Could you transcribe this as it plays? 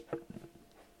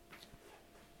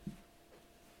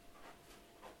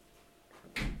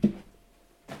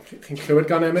chi'n clywed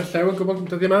gan Emyr Llew yn gwybod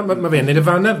dyddi yma? Mae fe'n neud y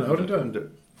faner nawr, ydw?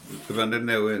 Y faner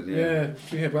newydd, ie. Ie,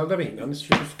 dwi heb weld ar un, ond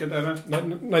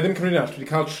na i ddim cymryd all, dwi wedi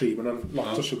cael 3, mae'n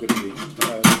lot o siwgr i fi.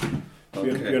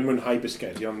 Dwi yn mwynhau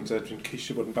bisgedi, ond dwi'n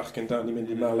ceisio bod yn bachgen da, ni'n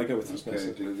mynd i Malaga wythnos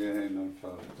nesaf. Glwyddio hyn o'n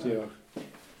ffordd. Diolch.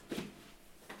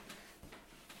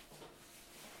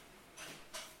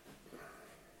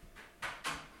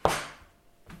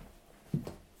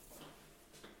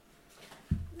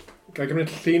 Ga i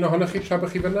gymryd llun ohonoch chi tra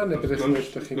bych chi fyna, neu byddwch chi'n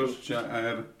wisio chi? Gwrs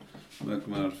ar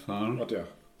mae'r ffordd. O,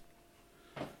 diolch.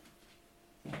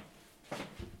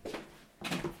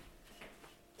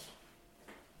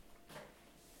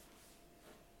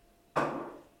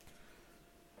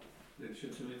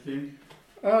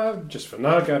 Just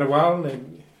fyna, ger y wal, neu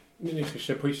ni chi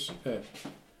eisiau pwys.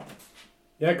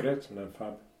 Ie, gret, yna'n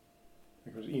ffab.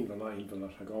 Un fyna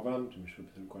rhag ofan, dwi'n siŵr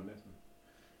beth yw'n gwanedd.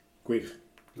 Gwych.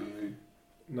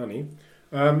 Na ni.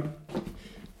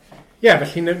 Ie,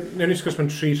 felly, newn ni sgwrs mewn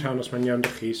 3 rhan os mae'n iawn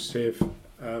dych chi, sef...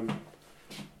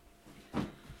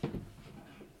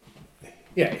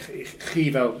 Ie, chi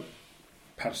fel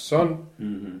person,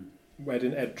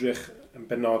 wedyn edrych yn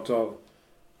benodol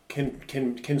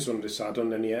cyn sôn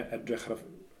Sadwn, newn ni edrych ar y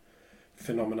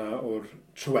ffenomena o'r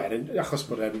tryweryn, achos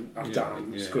bod e'n ar dan,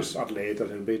 sgwrs ar led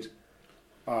ar hyn byd,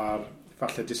 a'r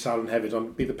falle disalon hefyd,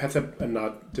 ond bydd y pethau yna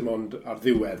dim ond ar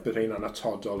ddiwedd, bydd rhain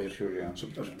anatodol i'r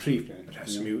prif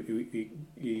rheswm i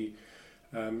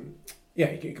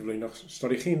gyflwyno'ch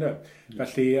stori chi, no.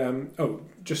 Felly,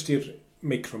 just i'r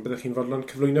meicron, byddwch chi'n fodlon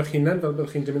cyflwyno'ch hunain, fel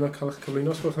byddwch chi'n dymuno cael eich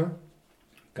cyflwyno, os gwelwch yna?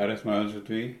 Gareth Miles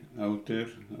ydw i, awdur,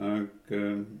 ac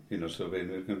un o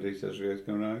sylfaenwyr Cymdeithas yr Iaith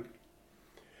Gymraeg.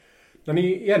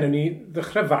 Nawn ni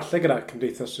ddechrau falle gyda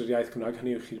Cymdeithas yr Iaith Gymraeg,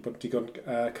 hynny yw chi wedi bod digon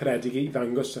caredig i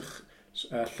ddangos eich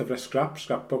llyfrau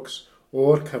scrapbooks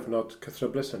o'r cyfnod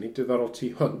cythryblus hynny, diddorol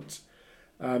tu hwnt.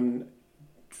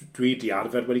 Dwi di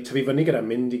arfer wedi tyfu fyny gyda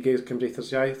mynd i geir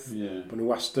Cymdeithas Iaith, bod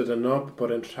nhw wastad yno,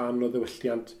 bod e'n rhan o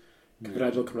ddiwylliant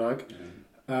cyfredol Cymraeg.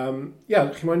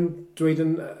 Chi'n moyn dweud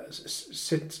yn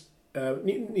sut,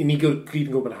 ni gyd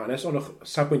yn gwybod hanes, ond o'ch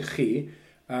safbwynt chi,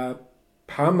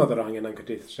 pam oedd yr angen am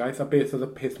Cymdeithas Iaith, a beth oedd y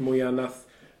peth mwyaf nath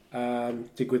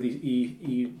digwydd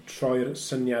i troi'r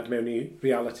syniad mewn i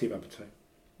reality fel bethau?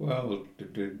 Wel,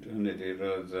 hynny di,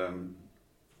 roedd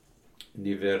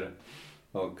nifer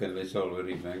o gynrychiolwyr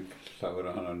ifanc,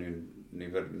 llawer ohono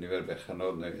nifer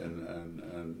bechanol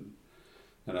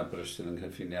yn Aberystwyth, yn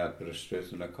Nghyffini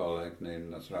Aberystwyth, yn y coleg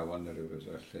neu'n athrawon neu rhywbeth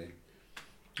felly.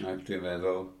 Ac dwi'n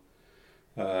meddwl,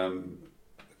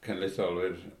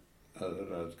 cynrychiolwyr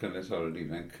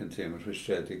ifanc yn teimlo'n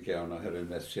rhwystredig iawn oherwydd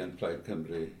methiant Plaid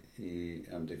Cymru i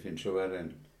amddiffyn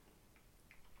Tryweryn.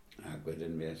 Ac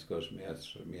wedyn mi eith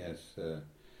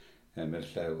Emyr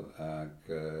Llew ac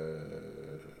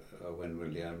Owen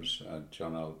Williams a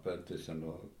John Albert ddaethon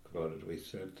nhw gyflwyno'r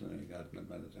weithred yn ei gadw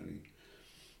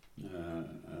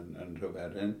yn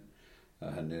Rhyweryn.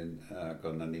 Ac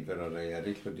oedd na nifer o rei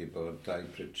eraill wedi bod,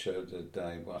 2 Pritchard a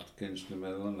 2 Watkins, dwi'n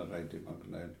meddwl, yn y rhaid dim ond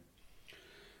gwneud.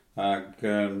 Ac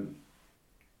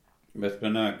beth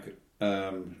bynnag,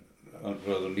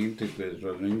 roeddwn ni'n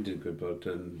digwydd bod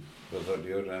yn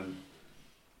fyfyriwr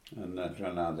yn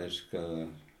adran addysg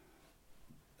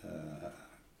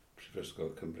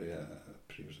Prifysgol Cymru a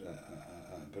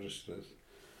Aberystwyth.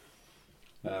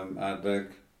 Adeg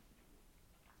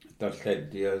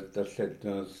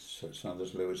darlledodd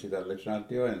Saunders Lewis i ddarllen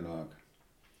radio enwog.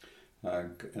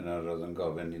 Ac yna roedd yn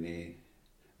gofyn i ni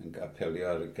yn apelio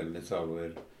ar y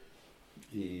gynrychiolwyr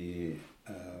i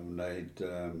wneud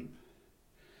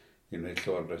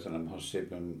llywodraeth yn amhosib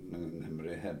yng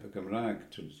Nghymru heb y Gymraeg.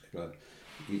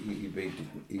 I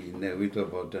newid o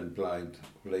fod yn blaid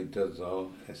wleidyddol,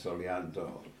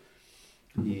 etholiadol,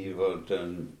 i fod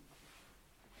yn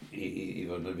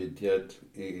fudiad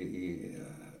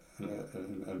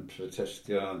yn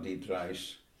protestio di drais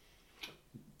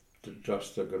dros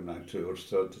o Gymraeg trwy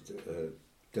wrthod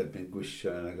derbyn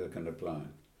gwisio ac yn y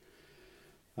blaen.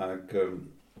 Ac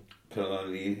pan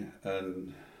o'n i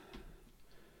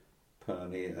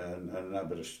yn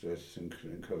Aberystwyth yn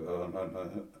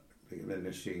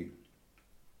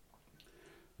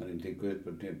o'n i'n digwydd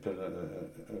bod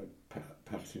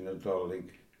parti nadolig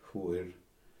hwyr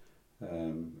y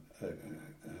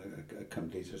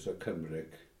Cymdeithas o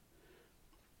Cymryg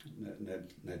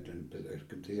nid yn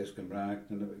Cymdeithas Gymraeg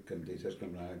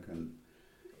yn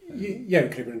Ie, fi'n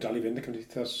credu bod nhw'n dal i fynd y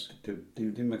Cymdeithas...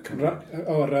 Dim y Cymraeg.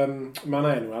 O'r ma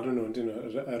na enw ar nhw,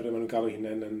 yr maen nhw'n galw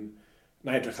hunain yn... Na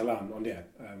edrych y lan, ond ie.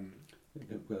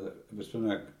 Wel, fes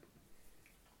bynnag,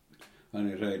 o'n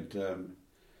i'n rhaid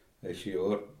eisiau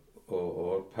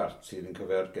o'r parti yn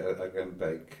cyfer ag yn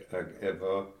beic, ac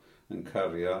efo yn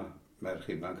cario merch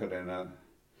ifanc ar enw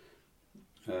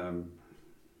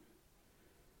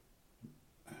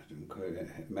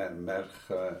merch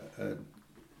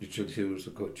Richard Hughes o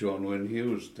John Wyn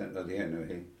Hughes, oedd ei enw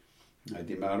hi. A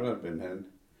di marw erbyn hyn.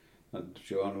 Ond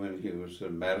John Wyn Hughes, y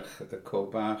merch y co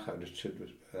bach, a Richard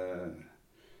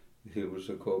Hughes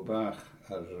y co bach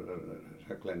ar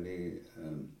rhaglenni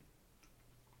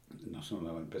noson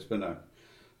lawen, beth bynnag.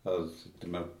 Oedd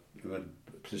dyma'r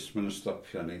plismon yn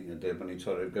stopio ni, a dweud bod ni'n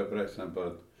torri'r gyfraith am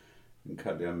bod yn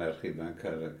cario merch ifanc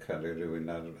cario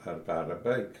rhywun ar bar y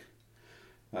beic.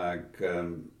 Ac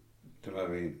dyma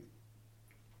fi,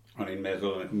 o'n i'n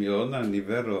meddwl, mi oedd na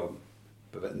nifer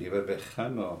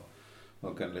fechan o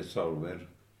genedlaetholwyr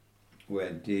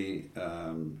wedi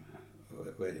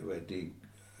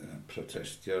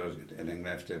protestio yn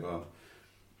enghraifft efo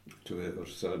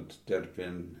wrthod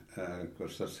derbyn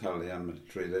gwrthod talu am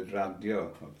drwydded radio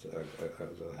oedd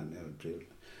hynny o'r bryd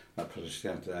a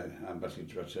protestiadau ambell i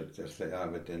drotestiadau a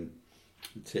wedyn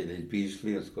teulu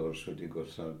Beasley wrth gwrs wedi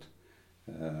gwrthod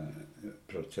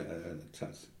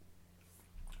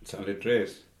talu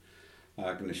dres.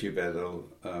 Ac nes i feddwl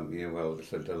i weld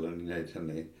lle dylwn ni wneud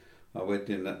hynny. A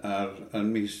wedyn yn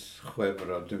mis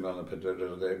Chwefror, dwi'n meddwl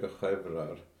 40 o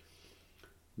Chwefror,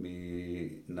 mi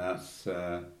nath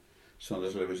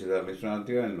Saunders Lewis i ddarlith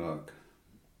radio enwog.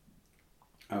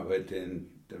 A wedyn,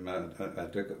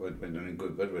 wedyn ni'n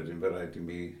gwybod wedyn fe rhaid i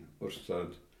mi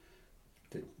wrthod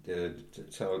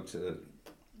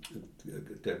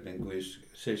derbyn gwisg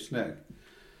Saesneg.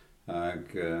 Ac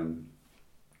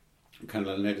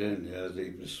canolned hynny oedd ei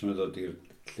blismod o di'r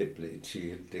lliblu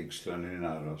tir digstron yn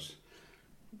aros.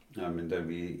 A mynd â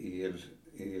fi i'r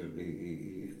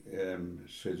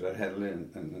swyddfa helu yn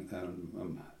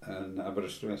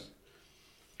Aberystwyth.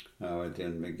 A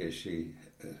wedyn mi ges i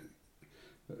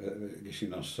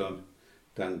noson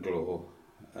dan glo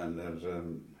yn yr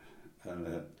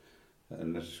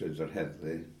swyddfa'r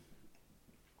heddlu.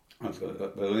 Ond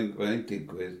fel yn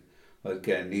digwydd, oedd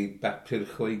gen i bapur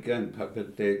Lloeguen, papur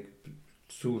 10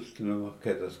 swllt yn yma,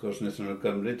 wrth gwrs nes nhw'n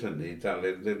gymryd hynny,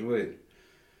 dalu'r ddirwydd.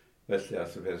 Felly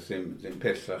ath y peth ddim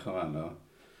pellach o fanno.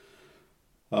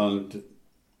 Ond,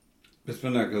 beth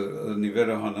bynnag, oedd nifer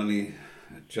ohono ni,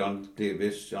 John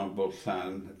Davies, John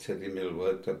Bollan, Teddy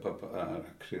Millwood a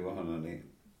criw ohono ni.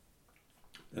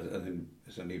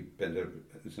 Ysyn ni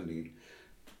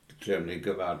drefnu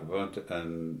gyfarfod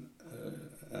yn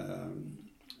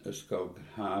Ysgol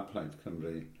Ha Plaid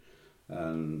Cymru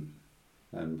yn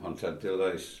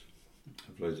Pontarddulais y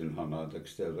flwyddyn honno, ac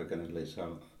Steddfod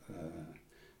Genedlaethol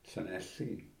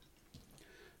Llanelli.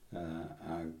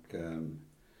 Ac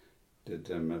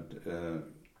ydyn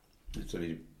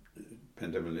ni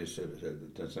penderfynu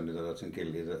ddod at yn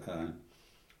gilydd a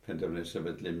penderfynu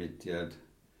sefydlu mudiad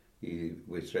i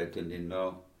weithredu'n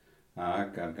unol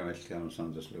ac argymellion o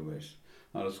Saunders Lewis.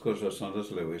 Ond wrth gwrs o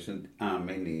Saunders Lewis yn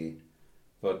amu ni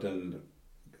fod yn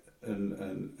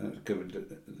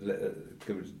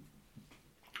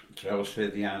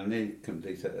trawsfeddiannu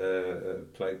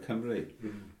Plaid Cymru.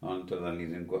 Ond o'n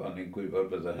i'n gwybod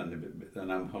bod hynny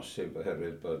yn amhosib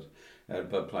oherwydd bod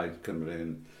Plaid Cymru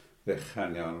yn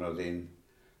fechan iawn, roedd hi'n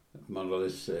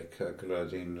monolithic ac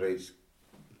roedd hi'n reit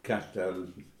gadael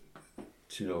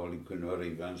tu ôl i Gwynfor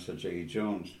Evans a J.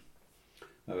 Jones.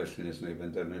 A felly nes ni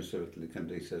benderfynu sefydlu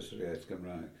Cymdeithas yr Iaith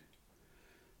Gymraeg.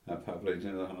 A pa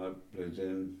blwyddyn oedd hwnna?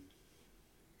 Blwyddyn...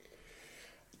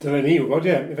 Dyna ni wybod,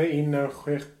 ie. Fe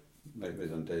 1960... Mae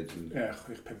fydd o'n deud yn... Ie,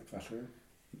 65 falle.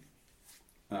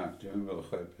 Dwi'n meddwl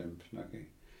 65, nag i.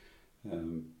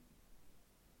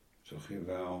 So chi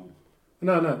fel...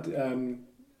 Na,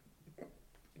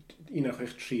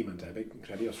 1963 mae'n debyg, yn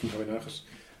credu, os fi'n gofyn achos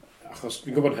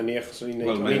fi'n gwybod hynny, achos o'n i'n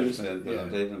neud... Wel, mae'n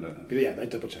deud yna. Ie,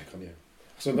 na'n double check o'n i.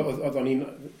 Oedd o'n i'n...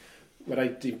 Mae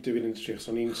rhaid 2003, achos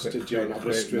o'n i'n studio yn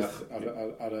Aberystwyth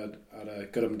ar y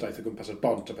gyrymdaeth o gwmpas y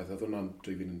bont o beth, oedd hwnna'n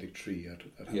 2013 ar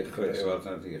Ie,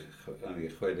 o'n i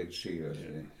 63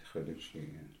 felly, 63.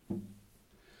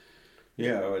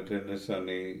 Ie, wedyn wnaethon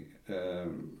ni...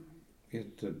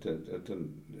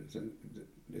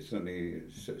 Wnaethon ni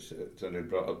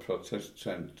protest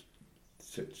trend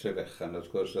trefechan,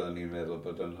 wrth gwrs oedden ni'n meddwl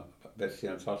bod yn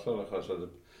bethiant hollol achos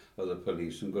oedd y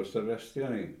polis yn gwrthorestio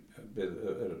ni.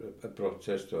 Y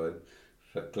protest oedd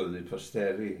rhaglynu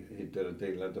posteri hyd yr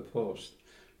adeilad y post.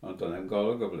 Ond o'n e'n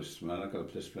golwg o blisman ac oedd y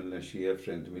blisman nes i a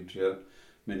ffrind mi trio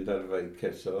mynd ar feic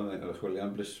eto ar chwilio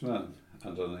am blisman.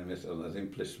 Ond o'n e'n meddwl, oedd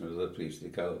ddim blisman oedd y polis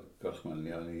wedi cael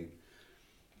gorchmanion i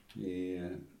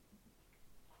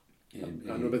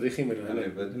Anwybedd i chi'n mynd yn hynny?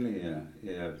 Anwybedd ni,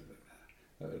 ie.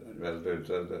 Fel dweud,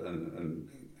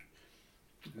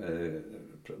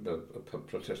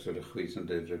 protestwyr y chwys yn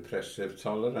dweud repressive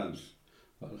tolerance.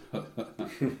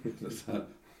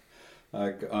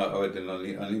 Ac wedyn o'n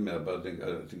i'n meddwl bod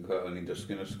o'n i'n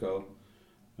dysgu'n ysgol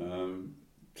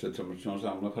Sir Thomas Jones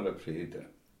amlwg ar y pryd.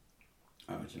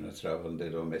 A wedyn y trafod yn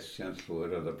dweud o mesiant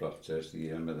llwyr oedd y protest i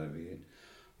meddwl fi.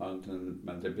 Ond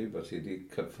mae'n debyg bod hi wedi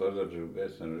cyffwrdd ar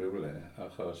rhywbeth yn rhywle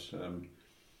achos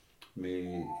mi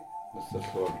wrth y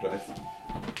Llywodraeth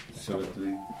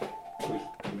sefydlu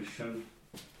Commission.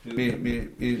 Mi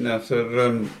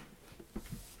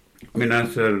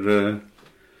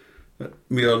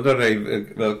oedd y rei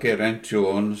fel Geraint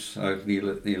Jones a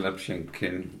Neil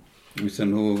Abshenkin,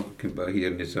 wnaethon nhw, cyn bod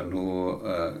hir, wnaethon nhw,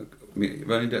 y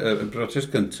brotest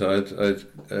gyntaf oedd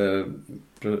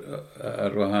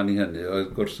ar wahân i hynny,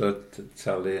 oedd gwrthod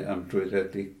talu am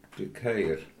drwyddedig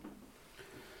ceir.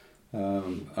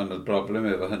 Ond y broblem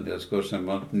efo hynny, wrth gwrs, yn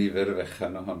mod nifer y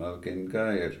fechan ohono gen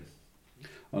gair.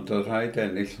 Ond oedd rhaid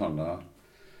ennill honno,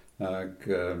 ac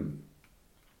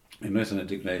unwaith yn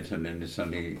ydi gwneud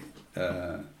hynny,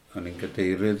 o'n i'n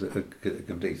gadeirydd y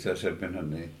gymdeithas erbyn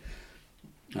hynny,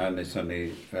 a wnaethon ni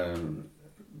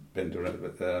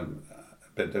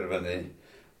benderfynu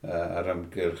ar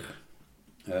ymgyrch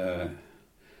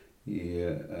i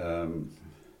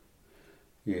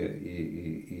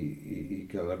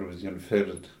gael arwyddion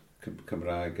ffyrdd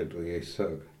Cymraeg a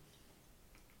dwyieithog.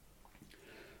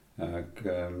 Ac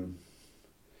oedd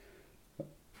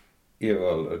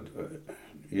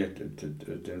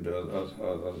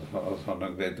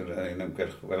honno'n gwneud yn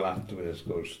ymgyrch weladwy wrth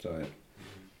gwrs doedd.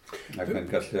 Ac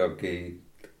yn galluogi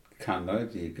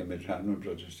cannoedd i gymryd rhan mewn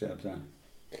protestiadau.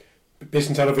 Beth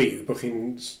sy'n taro fi yw bod chi'n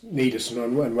neud ysyn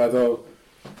nhw'n weddol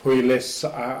hwylus a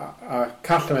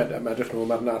call yn edrych nhw,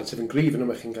 mae'r narratif yn gryf yn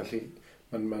yma chi'n gallu,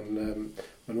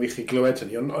 mae'n wych i glywed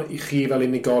hynny, ond i chi fel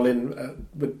unigolyn,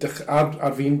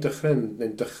 ar fi'n dechrau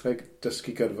neu'n dechrau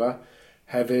dysgu gyrfa,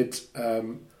 hefyd,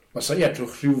 mae'n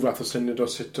edrych rhyw fath o syniad o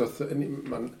sut oedd,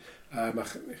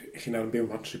 chi'n nawr yn byw ym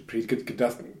Mhontryd pryd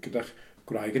gyda'ch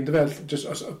gwraig yn dyfel,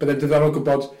 byddai'n diddorol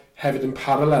gwybod hefyd yn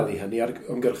paralel i hynny ar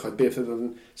ymgyrchoedd,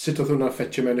 sut oedd hwnna'n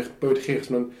ffetio mewn eich bywyd chi,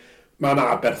 achos mae'n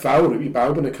aberth fawr i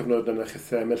bawb yn y cyfnod yn eich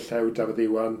Emyr Llew, Dafydd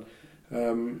Iwan.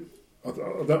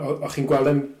 O'ch chi'n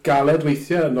gweld yn galed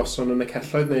weithiau yn noson yn y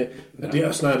celloedd, neu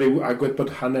os yna rhyw agwedd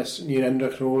bod hanes ni'n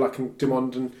edrych yn ôl ac dim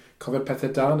ond yn cofio'r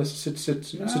pethau da, neu sut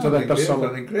oedd e'n bersonol?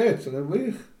 Oedd e'n gret, oedd e'n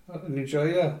wych, oedd e'n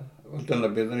joio. Dyna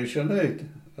beth oedd e'n eisiau gwneud.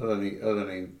 Oedden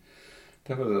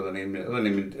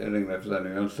ni'n mynd yn enghraifft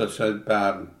mewn llysoedd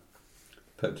barn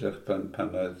pydrych pan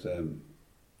oedd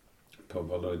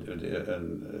pobl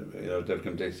yn aelodau'r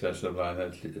gymdeithas o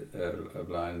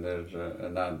blaen yr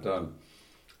adon.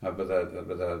 A bydda'r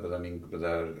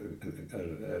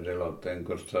aelodau yn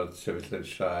gwrthod sefyll i'r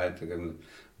traed ac yn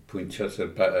pwyntio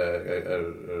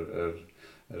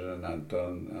yr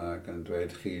anadon ac yn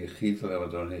dweud chi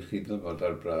ddylai fod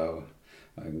ar braw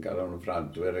ac yn gael o'n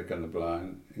fradwyr ac yn y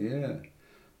blaen. Ie.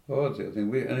 Oedd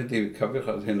hi'n wir. Yn y dîm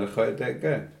cofiwch oedd hyn y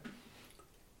 60au.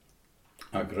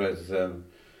 Ac roedd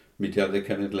mudiadau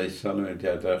cenedlaethol yn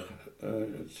mudiadau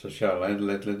sosialaidd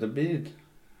ledled y byd.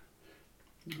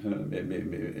 Oedden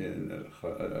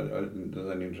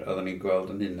ni'n gweld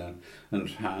yn hynna yn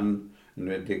rhan yn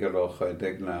wedig ar ôl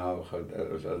 69,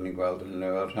 oedden ni'n gweld yn hynna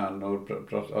ar rhan o'r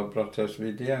brotest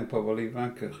fuddiang, pobl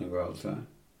ifanc chi'n gweld ta.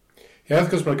 Ie,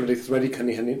 wrth gwrs mae'r gymdeithas wedi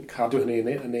cadw hynny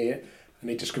yn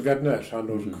ei disgrifiad yna,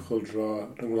 rhan o'r chwyldro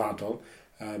rhyngwladol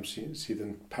sydd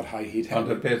yn parhau hyd hefyd.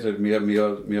 Ond y peth, mi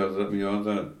oedd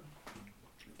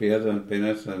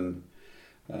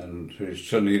yn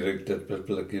rhywun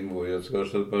datblygu mwy, wrth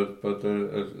gwrs, bod yr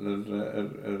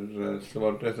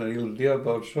Llywodraeth yn ildio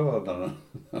bob tro oedd yna.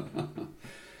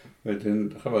 Wedyn,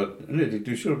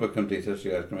 dwi'n siŵr bod Cymdeithas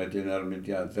Iaith wedyn ar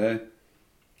mudiadau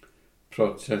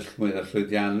protest mwy a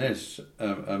llwyddiannus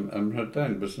ym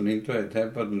Mhrydain. Byswn ni'n dweud heb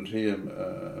bod yn rhy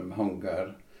ymhongar,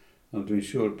 ond dwi'n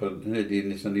siŵr bod hynny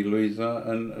wnaethon ni lwyddo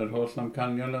yn yr holl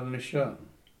amcanion oedd yn eisiau.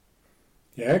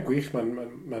 Ie, gwych,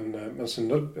 mae'n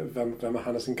syndod fel mae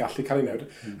hanes yn gallu cael ei newid.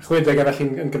 60au felly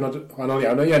yn gyfnod wahanol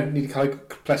iawn. Ie, ni wedi cael ei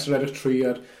pleser edrych trwy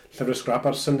ar llyfr scrap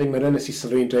ar Sunday Mirror, nes i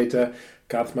sylwi'n dweud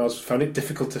Gareth Miles found it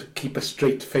difficult to keep a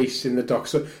straight face in the dock.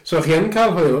 So chi yn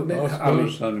cael hwyl? O,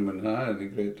 gwrs, o'n i'n mwynhau, o'n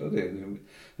i'n gred o di.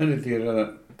 Yn y dir,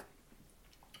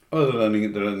 oedden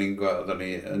ni'n gweld,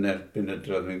 yn erbyn y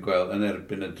drefn,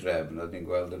 oedden ni'n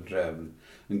gweld y drefn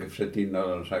yn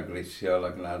gyffredinol yn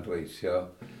rhagweithiol ac yn adweithiol.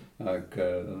 Ac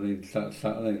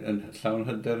yn llawn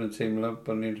hyder yn teimlo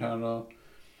bod ni'n rhan o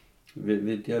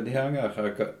fudiad ehangach.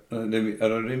 Ac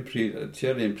ar yr un pryd,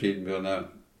 tua'r un pryd, mi oedd yna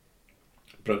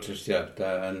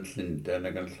protestiadau yn Llundain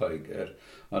ac yn Lloegr,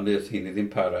 ond oedd hi'n ddim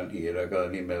para'n hir ac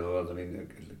oedden ni'n meddwl oedden ni'n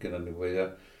gyda ni fwy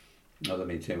oedden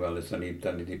ni'n teimlo oedden ni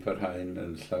wedi parhau'n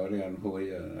yn llawer iawn hwy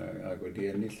ac wedi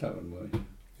ennill llawer mwy.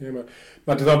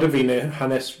 Mae diddordeb fi neu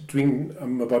hanes, dwi'n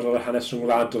ymwybodol o'r hanes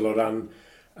rhyngwladol o ran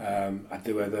a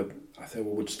ddiwedd y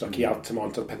Woodstock i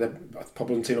Altamont, oedd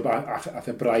pobl yn teimlo ath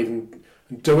y braidd yn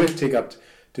dywyll tuag at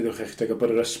diddwch eich teg o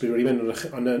bod yr ysbryd wedi mynd yng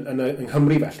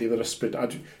Nghymru felly, oedd yr ysbryd, a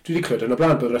dwi wedi clywed yn y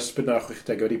blaen bod yr ysbryd na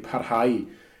 60 wedi parhau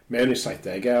mewn i'r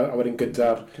 70 a wedyn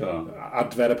gyda'r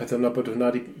adfer y peth yna bod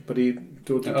hwnna wedi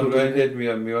dod... Ond wedyn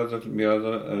mi oedd y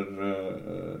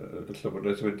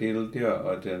Llywodraeth wedi ildio,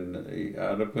 wedyn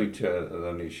ar y pwyntiau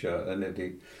oedden ni eisiau,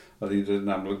 oedd hi'n dod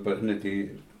yn amlwg bod hynny wedi...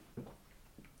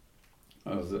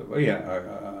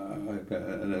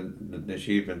 Nes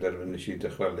i benderfyn, nes i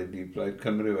dychwelyd i Blaid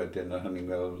Cymru wedyn, a hynny'n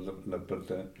meddwl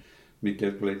bod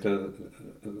mudiad gwleidydd,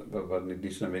 bod ni wedi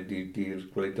symud i dir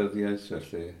gwleidyddiaeth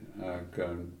felly, ac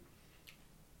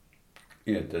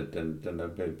dyna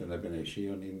beth nes i,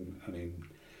 o'n i'n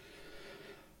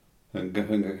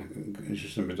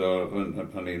symud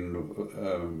o'n i'n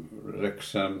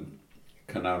Wrecsam,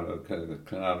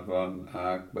 Caernarfon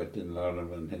ac wedyn lawr yn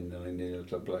fan hyn o'n i'n neud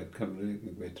o Blaid Cymru,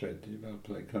 yn gweithredu fel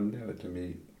Blaid Cymru, a wedyn mi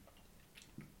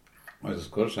oedd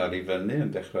wrth gwrs ar ei fyny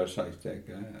yn dechrau'r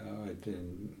 70 a wedyn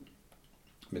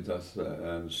mi ddoth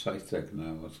yn 70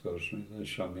 na, wrth gwrs mi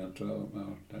ddoth siomion draw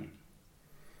mawr.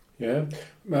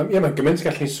 Mae gymaint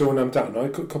gallu sôn amdano,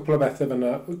 cwpl o bethau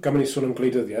fyna, gymaint i sôn am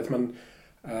gwleidyddiaeth, mae'n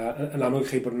yn amlwg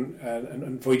chi bod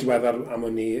yn fwy diweddar am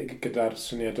ni gyda'r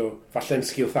syniad o falle'n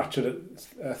sgil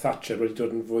Thatcher wedi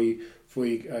dod yn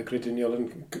fwy grediniol yn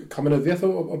comunyddiaeth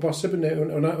o bosib,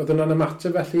 oedd yna'n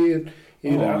ymateb felly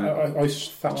oes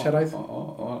Thatcheraidd?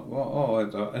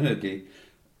 Yn ydy,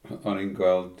 o'n i'n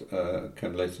gweld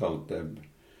cenedlaetholdeb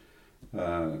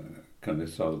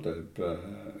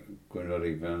Gwynfor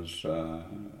Evans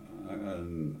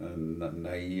yn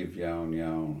naif iawn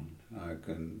ac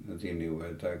yn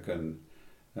ddiniwed ac yn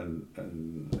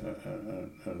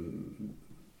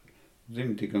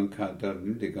ddim digon cadar,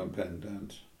 ddim digon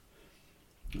pendant.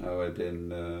 A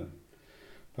wedyn,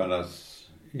 pan oedd,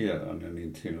 o'n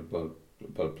i'n teimlo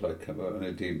bod Plaid Cymru,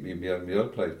 mi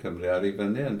oedd Plaid Cymru ar ei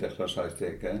fyny yn dechrau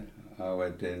 70 a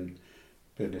wedyn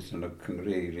be wnaethon nhw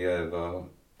cyngreirio efo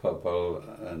pobl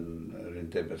yn yr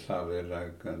Undeb y Llafur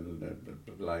ac yn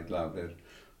Blaid Lafur,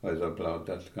 oedd o Blaid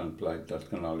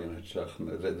Datganoli yn hytrach.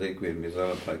 Ddeu gwir, mi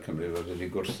ddod o Plaid Cymru fod wedi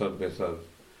gwrthod beth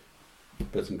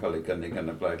yn cael ei gynnig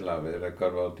yn y Blaid Lafur a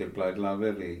gorfod i'r Blaid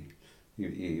Lafur i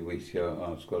weithio,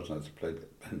 ond sgwrs nath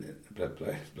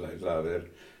Blaid Lafur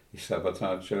i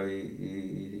sabotajo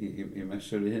i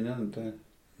mesur ei hunan.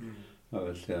 A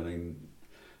felly,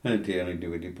 o'n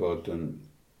i wedi bod yn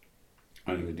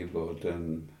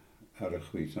ar y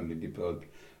chwith, o'n i wedi bod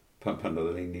pan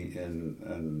oedden ni'n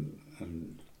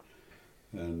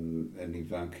yn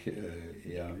ifanc,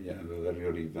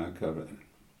 fyfyriwr ifanc,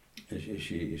 is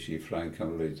i Ffrainc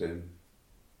am flwyddyn,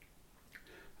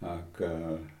 ac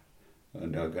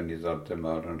yn gan i ddordeb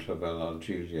mawr yn rhyfel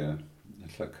Algeria,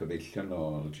 lla cyfeillion o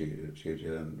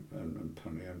Algeria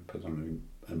pan o'n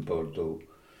yn Bordeaux,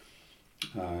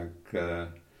 ac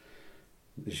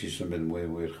nes i symud mwy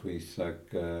i'r chwith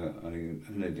ac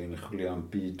hynny di'n chwilio am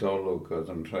bydolwg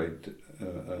oedd yn rhaid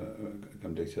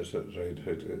gymdeithas rhaid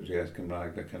rhiaeth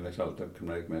Gymraeg ac cenedlaetholdeb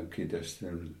Cymraeg mewn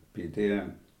cyd-destun byd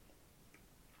eang.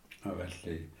 A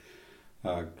felly,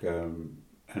 ac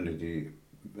hynny di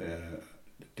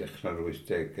dechrau'r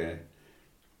 80au,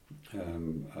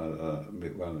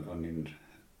 o'n i'n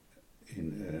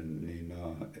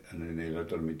un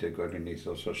aelod o'r mudiad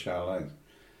gweriniaethol sosialaidd.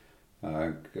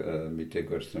 Ac mudiad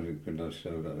gweriniaethol,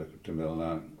 dwi'n meddwl na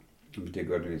mudiad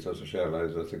gweriniaethol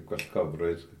sosialaidd oedd y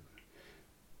gwellgofrwydd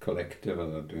colectif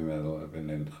oedd dwi'n meddwl a fe'n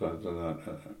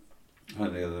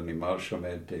hynny oedden ni mawr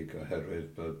siomedig oherwydd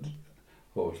bod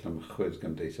holl ymchwyd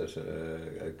gymdeithas y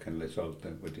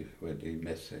cenedlaetholdeb wedi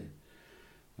methu.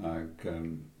 Ac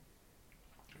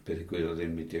beth ddigwyddodd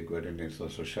i'n mudiad gweriniaethol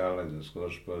sosialaidd, wrth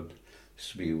gwrs bod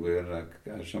sbiwyr ac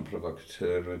asion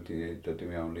provocateur wedi dod i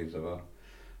mewn iddo fo.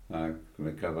 Ac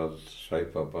mi cafodd rhai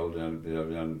pobl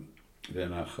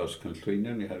fe'n achos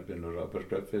cynllwynio ni herbyn o Robert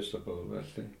Griffiths o bobl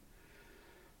felly.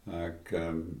 Ac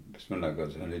beth bynnag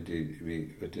oedd hynny fi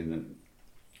wedyn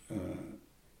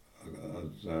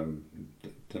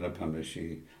dyna pan nes i,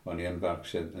 o'n i yn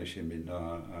farcsydd nes i mynd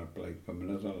ar Blaid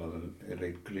Pymynyddol, oedd yn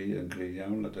reit yn gry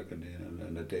iawn adag yn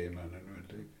y de yma'n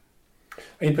enwedig.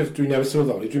 Un peth dwi'n newid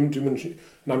sylweddoli, dwi'n mynd,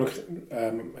 yn amlwg,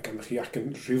 mae ganddo chi ac yn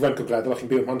rhywfaint gogleddol,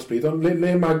 chi'n byw ym Mhontypridd, ond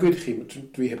le magwyd chi?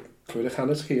 Dwi heb clywed eich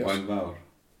hanes chi? Oen fawr.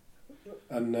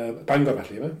 Bangor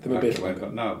felly, yma? Ddim yn bell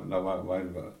Bangor? Na,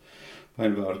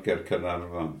 mae'n fawr ger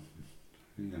Caernarfon.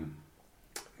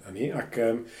 Na ni, ac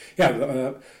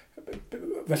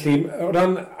felly, o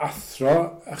ran athro,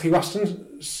 a chi wastad yn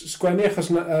sgwennu achos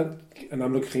yn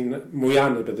amlwg chi'n mwy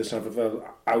anwybydus na fel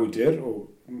awdur o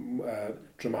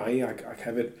dramau ac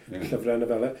hefyd llyfrau yn y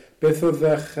fel. Beth oedd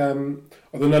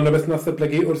oedd hwnna'n rhywbeth nath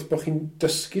yblygu wrth bod chi'n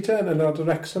dysgu te yn yr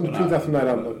Wrexham? Pryd ddath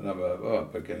hwnna'n amlwg?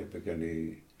 Bydd gen i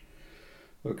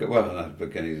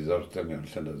ddiddordeb mewn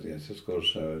llenyddiaeth, wrth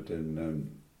gwrs, a wedyn,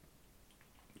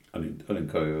 o'n i'n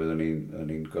cofio fydd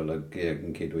o'n i'n golygu ac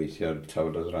yn cydweithio'r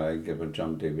Tawr o Ddraig efo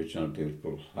John David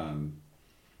Bullhan.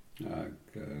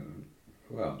 Ac,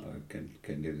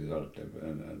 gen i ddiddordeb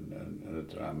yn y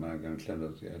drama ac yn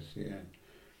llenyddiaeth, ie.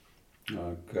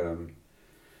 Ac,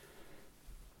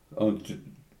 ond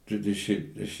nes i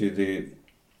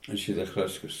ddechrau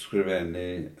sgrifennu,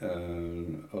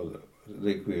 oedd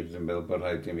gwir yn meddwl bod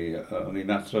rhaid i mi, o'n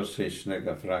i'n athro Saesneg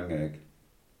a Ffrangeg,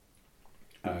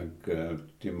 ac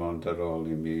dim ond ar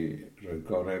ôl i mi roi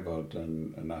gorau fod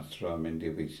yn athro a mynd i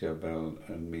weithio fel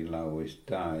yn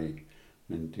 1982,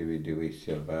 mynd i fi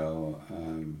weithio fel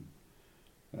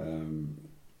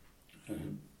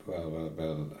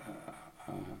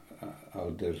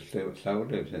awdur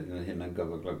llawrydd, hyn yn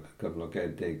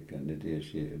gyflogedig, yn ydy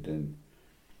ydyn,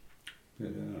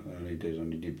 o'n i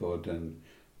wedi bod yn,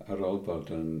 ar ôl bod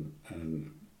yn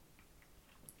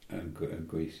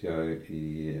gweithio i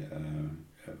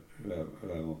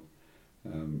fel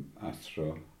athro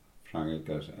Ffrangeg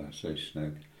a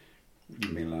Saesneg.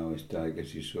 1982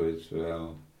 ges i swydd fel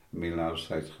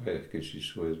 1976 ges i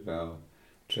swydd fel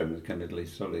trefnydd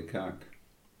cenedlaethol i CAC.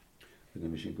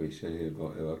 Wedyn mis i'n gweithio efo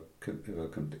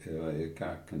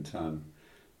CAC yn tan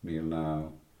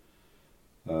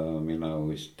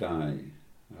 1982.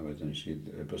 A wedyn si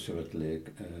efo sefydlu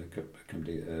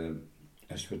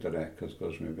Cyfweliad wrth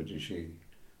gwrs mi wedi si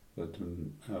fod yn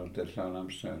awdur llawn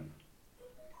amser.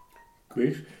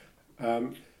 Gwych.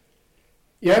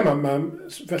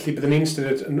 Felly byddwn ni'n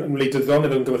styried yn wleidyddol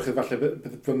neu yn gymryd falle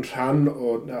bydd yn rhan o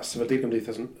sefydlu'r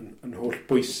gymdeithas yn holl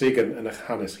bwysig yn eich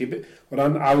hanes chi. O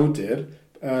ran awdur,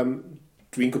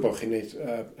 dwi'n gwybod chi'n gwneud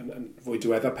yn fwy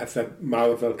diweddar pethau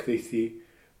mawr fel cyfieithu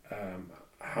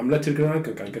Hamlet i'r Gymraeg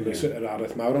gan gynnwys yr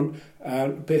araith mawr, ond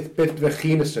beth byddech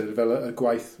chi'n ystyried fel y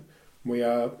gwaith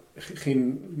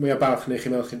mwyaf balch neu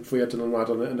chi'n meddwl chi'n fwy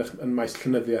dylanwadol yn maes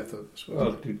llenyddiaeth?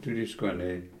 Wel, dwi wedi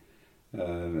sgwennu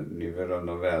nifer o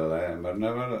nofelau. Mae'r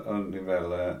nifer o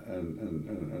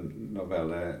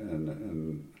nofelau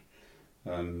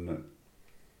yn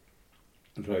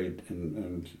rhoi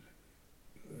yn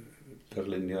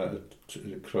darlunio y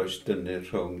croes dynnu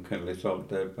rhwng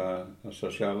cenedlaetholdeb a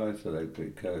sosialaeth,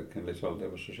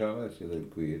 cenedlaetholdeb a sosialaeth i ddweud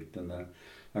gwir, dyna,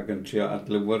 ac yn trio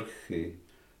adlewyrchu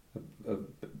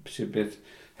sy'n beth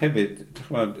hefyd,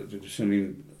 dwi'n ni'n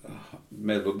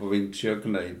meddwl bod fi'n trio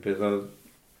gwneud beth oedd,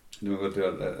 dwi'n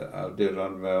gwybod,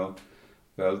 awduron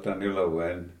fel Daniel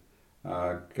Owen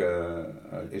ac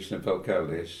Islwyn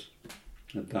Falcelis,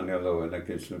 Daniel Owen ac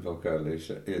Islwyn Falcelis,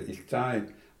 ill dau.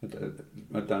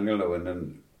 Mae Daniel Owen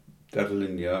yn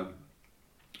darlunio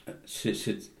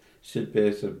sut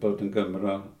beth oedd bod yn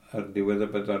Gymro ar diwedd y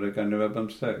 40 ganrif ar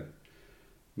 15.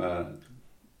 Mae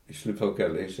Islwyn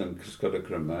Falcelis yn Cysgod y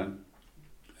Cryman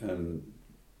yn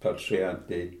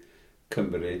portreadu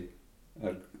Cymru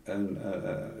a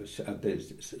dweud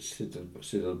sydd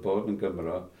oedd bod yn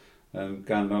Gymro yn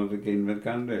ganol y 20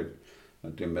 ganrif.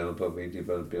 Dwi'n meddwl bod fi wedi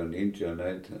bod be o'n i'n trio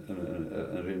wneud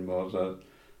yn un modd o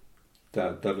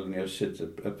darlunio sut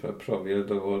y profiad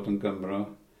o fod yn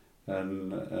Gymro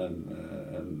yn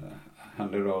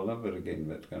hanner olaf yr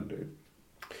 20 ganrif.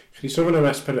 Chi sôn am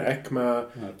Esbyrec, mae...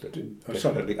 A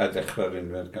dechrau'r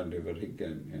 20 ganrif ar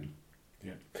 20,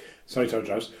 ie. Sorry, tor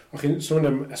draws. O'ch chi'n sôn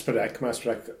am Esbyrec, mae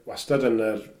Esbyrec wastad yn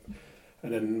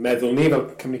yn meddwl ni fel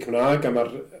Cymru Cymraeg, a fi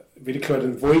wedi clywed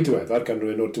yn fwy diweddar gan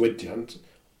rhywun o'r diwydiant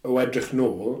o edrych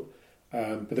nôl.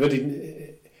 Bydde wedi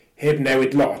heb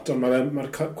newid lot, ond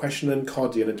mae'r cwestiwn yn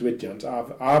codi yn y diwydiant, a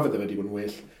fydde wedi bod yn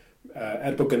well,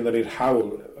 bod gyda ni'r hawl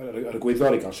ar y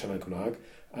gwyddor i gael sianel Cymraeg,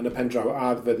 yn y pen draw, a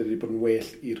fydde wedi bod yn well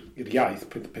i'r iaith,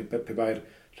 pe bai'r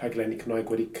rhaglenni Cymraeg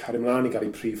wedi cario ymlaen i gael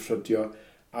ei prif ffrydio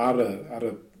ar y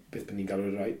beth bydd ni'n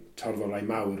galw'r torfol rai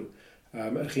mawr.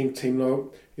 Ydych chi'n teimlo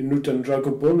unrhyw dyndro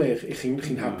gwbl, neu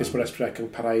chi'n hapus bod Esbyrec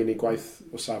yn parhau yn ei gwaith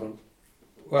o safon?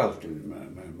 Wel,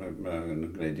 mae'n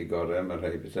gwneud i gorau, mae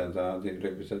rhai bethau'n dda,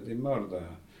 rhai bethau ddim mor dda.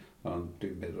 Ond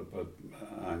dwi'n meddwl bod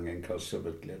angen cael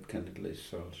sefydliad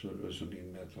cenedlaethol, so fyswn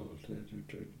i'n meddwl.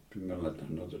 Dwi'n meddwl nad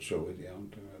anodd y trywydd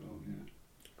iawn, dwi'n meddwl, ie.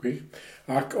 Gwych.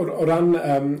 Ac o ran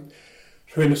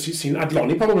rhywun sy'n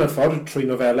adloni pobl mewn ffordd trwy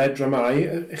nofelau, dramau,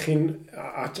 chi'n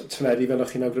teledu fel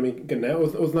o'ch chi'n awgrymu gynnau,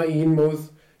 oedd na un modd,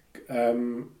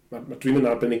 dwi'n mynd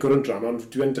arbenigwr yn drama, ond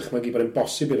dwi'n dychmygu bod e'n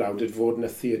bosib i'r awdur fod yn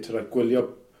y theatr a gwylio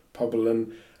pobl yn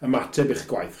ymateb i'ch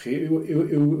gwaith chi.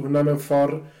 Yw hwnna mewn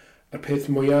ffordd y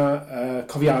peth mwyaf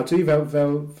cofiadwy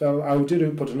fel awdur,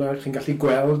 yw bod hwnna chi'n gallu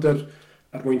gweld yr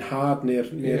mwynhad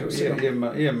neu'r...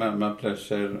 Ie, mae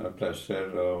pleser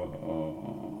o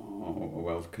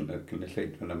weld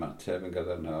cynulleidfa'n ymateb yn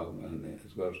gadarnhaol.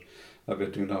 A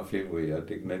beth dwi'n hoffi fwyaf,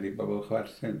 di gwneud i bobl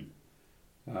chwerthin.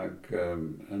 Ac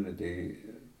hynny di,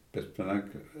 beth bynnag,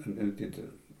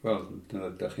 wel, dyna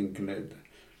ydych chi'n gwneud.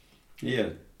 Ie,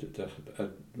 os ydych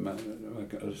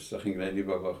chi'n gwneud i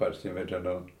bobl chwerthin, fedra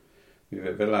nhw,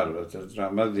 fel arfer, y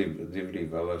drama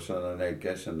ddifrifol, os yna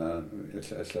neges yna,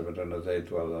 ella fedra nhw dweud,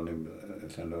 wel,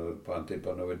 ella nhw blant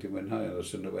bod nhw wedi mwynhau, os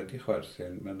nhw wedi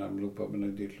chwerthin, mae'n amlwg bod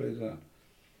nhw wedi llwyddo.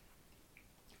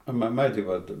 A mae wedi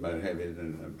bod, mae hefyd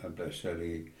yn bleser i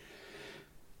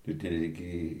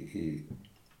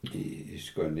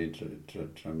sgwennu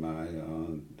dramau,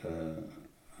 ond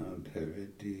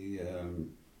hefyd i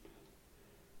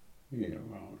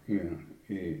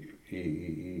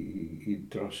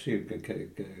drosi'r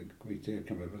gweithio,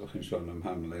 cymryd byddwch chi'n sôn am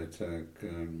Hamlet ac y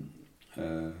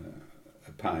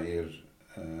pair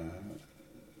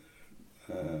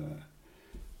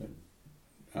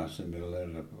Arthur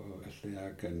Miller a felly,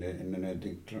 ac yn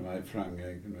enwedig dramau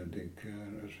Ffrangeg, yn enwedig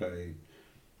rhai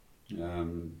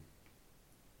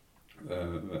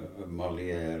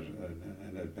Molière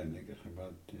yn arbennig, eich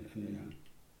bod,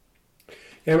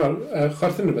 Ie, wel,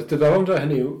 chwerthin rhywbeth, diddorol dra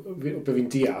hynny o beth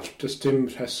fi'n deall, does dim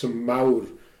rheswm mawr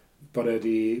bod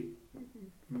wedi,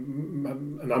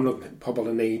 yn amlwg pobl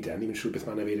yn neud ni'n mynd siŵr beth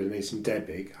mae'n efeilio yn neud sy'n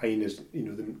debyg, a un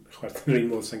nhw ddim chwerthin yr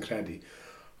un modd sy'n credu.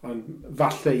 Ond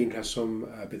falle un rheswm,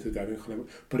 beth yw'r gair,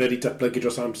 bod wedi datblygu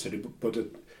dros amser, bod y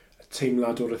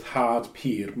teimlad o'r ryddhad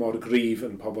pur mor gryf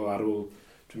yn pobl ar ôl,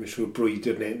 dwi'n mynd siŵr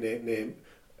brwydr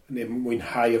neu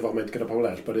mwynhau y foment gyda pobl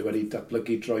eraill, bod wedi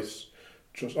datblygu dros.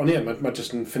 Ond ie, mae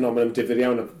jyst yn ffenomen difyr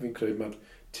iawn, a fi'n credu mae'r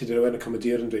Tudur Owen y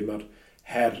comediwr yn dweud mae'r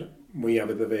her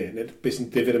mwyaf iddo fe. Beth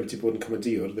sy'n difyr am ti bod yn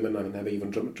comediwr, ddim yn angen efo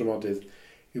ifon dramodydd,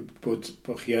 yw bod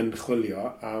chi yn chwilio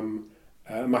am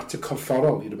ymateb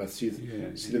corfforol i rhywbeth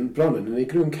sydd yn bron yn ei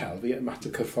grw'n celf, i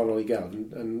ymateb corfforol i gelf,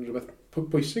 yn rhywbeth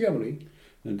bwysig am hynny.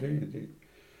 Yndi.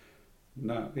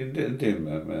 Na, yndi,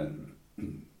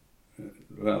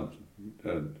 wel,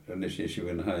 nes i eisiau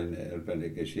fwynhau'n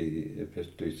arbennig, y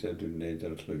peth dwytha dwi'n gwneud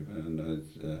ar y llwyfan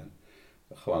oedd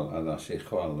addasu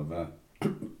chwalfa.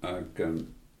 Ac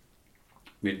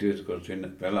mi dwi'n gwrs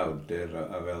dwi'n fel awdur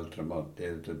a fel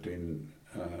dramodydd, dwi'n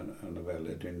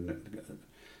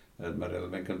mae'r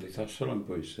elfen cymdeithasol yn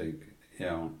bwysig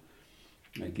iawn.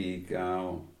 Ac i gael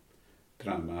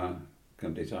drama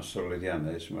cymdeithasol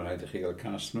lwyddiannus, mae rhaid i chi gael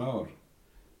cast mawr.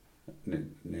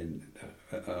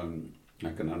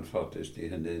 Ac yn anffodus,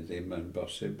 hynny ddim yn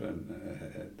bosib,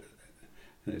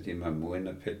 hynny ddim yn mwy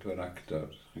na 4 actor.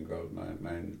 Chi'n gweld,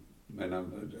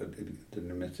 dyn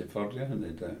ni'n methu fforddio hynny,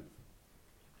 de.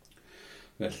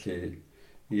 Felly,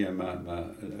 ie,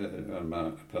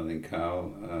 pan ni'n cael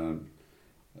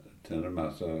dyna'r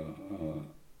math o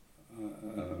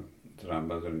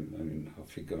drama ni'n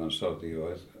hoffi gyfansoddi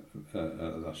oedd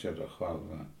addasiad o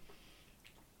chwalfa.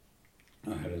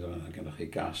 Oherwydd yma gennych chi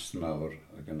gast mawr,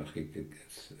 a gennych chi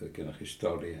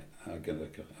stori, a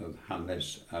gennych chi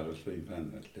hanes ar y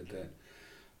llwyfan, felly de.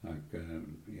 Ac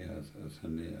ie,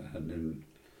 hynny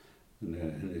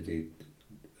di,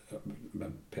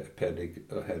 mae'n peryg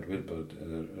oherwydd bod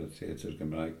y theatr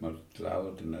Gymraeg mor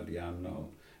dlawd yn ariannol,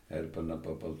 bod yna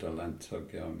bobl dalentog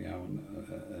iawn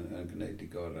yn gwneud i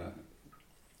gorau.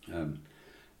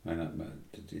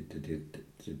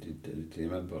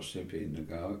 Ddim yn bosib i nhw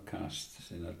gael cast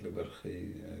sy'n adlewyrchu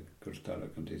gwrthdaro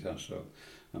cymdeithasol,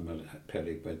 a mae'r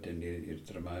peryg wedyn i'r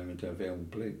dramau mynd â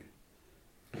fewnblyg.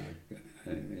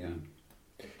 Ie,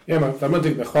 fel mae'n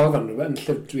digwydd chwalfa nhw, yn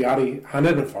lle dwi ar ei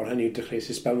hanner yn ffordd, hynny yw dechreuus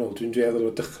i sbelnol, dwi'n dweud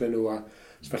o dechrau nhw, a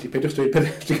felly peidiwch dweud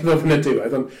beth dwi'n gyda'r fyny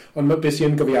diwedd, ond beth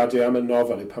sy'n gofiadio am y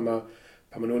nofel yw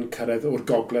pan mae nhw'n cyrraedd o'r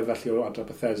gogledd felly o adra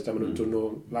Bethesda, mae nhw'n dod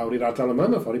nhw lawr i'r ardal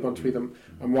yma, mewn ffordd i Bontwydd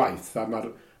am waith, a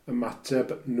mae'r ymateb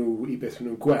nhw i beth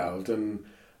nhw'n gweld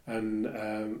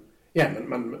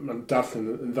mae'n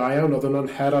darllen yn dda iawn, oedd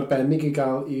hwnna'n her arbennig i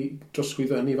gael i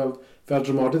drosglwyddo hynny fel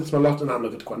dramodydd, mae lot yn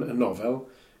amlwg y nofel,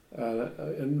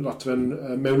 yn lot fe'n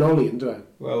mewnoli, yn dweud?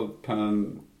 Wel, pan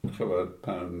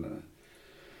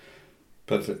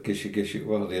ges i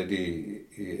wahoddiad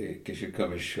ges i'r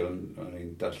comisiwn, o'n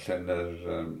i'n darllen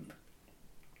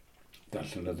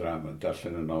darllen y drama,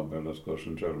 darllen y nofel, wrth gwrs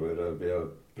yn drylwyr, a fi o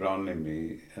bron i mi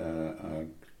a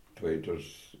dweud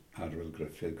wrth Arwyl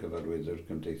Griffith, cyfarwyddwr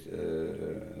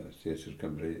Theatr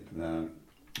Cymru, na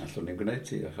allwn ni'n gwneud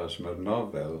ti, achos mae'r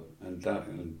nofel yn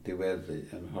diweddu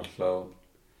yn hollol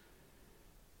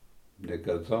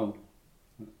negyddol.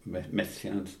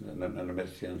 Methiant, yn y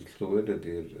methiant llwyr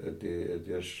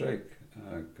ydy'r streic.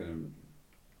 Ac dyn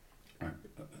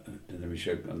nhw'n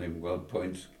eisiau, ond ddim gweld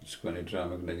pwynt sgwennu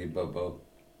drama gwneud i bobl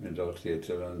mynd o'r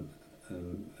theatr yn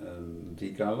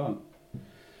digalon.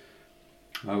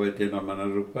 A wedyn, ond mae yna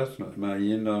rhywbeth, mae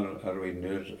un o'r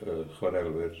arweinwyr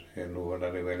chwarelwyr, enw ar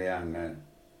Cyfweliad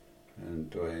yn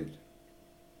dweud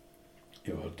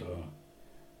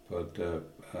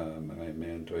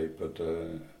mae'n dweud bod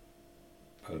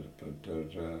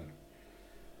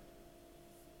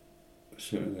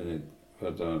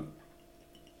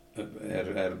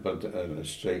bod y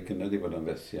streic yna wedi bod yn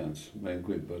fethiant, mae'n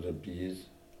gwybod y bydd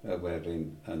y werin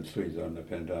yn llwyddo yn y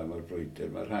pen draw o'r frwydr.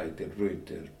 Mae rhaid i'r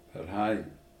frwydr parhau.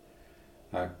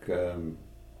 Ac yn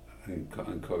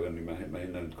cofio ni, mae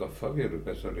hynny'n goffa fi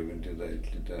rhywbeth o rywun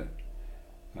wedi dweud.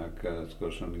 Ac wrth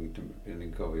gwrs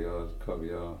ni'n cofio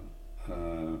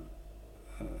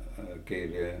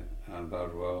geiriau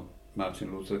anfarwol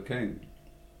Martin Luther King.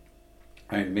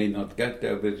 I may not get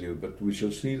there with you, but we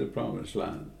shall see the promised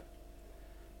land.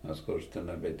 A wrth gwrs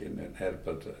dyna beth i'n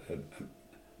bod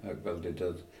ac fel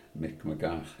dydodd Mick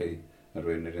McGarchy ar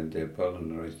rwy'n yr undebol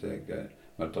yn yr 80au,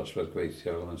 mae'r dosbarth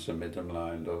gweithiol yn symud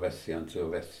ymlaen o fethiant i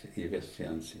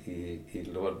fethiant i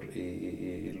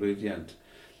lwyddiant.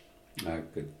 Ac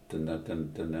dyna,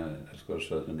 wrth gwrs,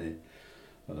 oedd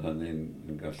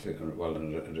hynny'n gallu, wel, yn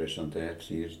reson det a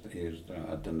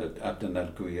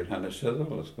dyna'r gwir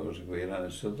hanesyddol, wrth gwrs, y gwir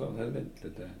hanesyddol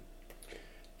hefyd.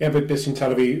 Ie, beth sy'n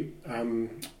taro fi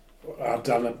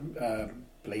ardal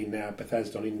blaenau a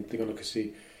Bethesda, o'n i'n ddigon o cysi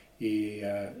i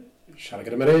siarad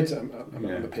gyda Myryd am y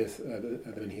peth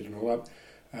ddim yn hir yn ôl.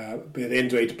 Bydd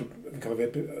e'n dweud, oedd e'n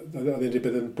dweud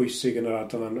bydd yn bwysig yn yr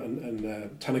ardal yn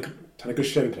tan y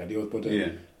grisiau fi'n credu, oedd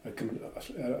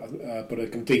bod y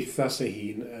gymdeithas ei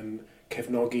hun yn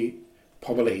cefnogi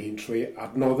pobl ei hun trwy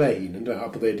adnoddau ei hun, a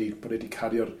bod wedi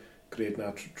cario'r gred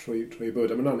na trwy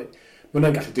bywyd. Mae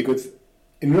hwnna'n gallu digwydd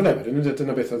unrhyw lefydd,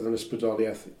 dyna beth oedd yn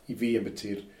ysbrydoliaeth i fi yn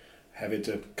byty'r hefyd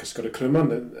y cysgod y Cryman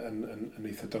yn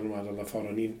eitha dynwadol a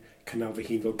ffordd o'n i'n cynnal fy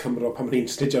hun fel Cymro pan mae'n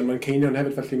studio yn Manceinion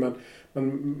hefyd, felly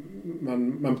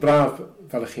mae'n braf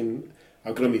fel ych chi'n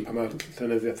awgrymu pan mae'r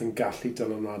llenyddiaeth yn gallu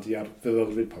dylanwadu ar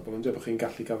feddylfryd pobl, ond bod chi'n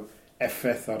gallu cael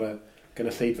effaith ar y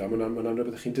gynulleidfa, mae'n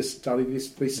rhywbeth ych chi'n dal i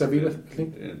ddeisyfu felly?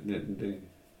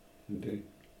 Yndi.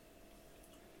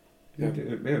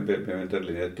 Mae'n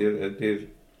darlun,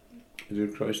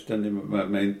 ydy'r croes dynnu,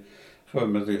 mae'n mae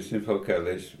ddysyn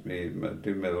ffocalus,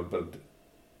 dwi'n meddwl bod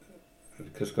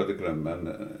Cysgod y Cryman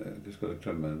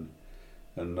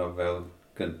yn nofel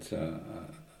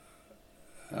gyntaf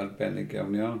arbennig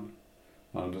iawn.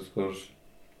 Ond wrth gwrs,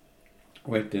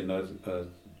 wedyn oedd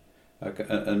ac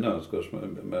yno, wrth gwrs,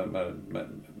 mae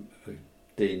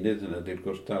deunydd yna di'r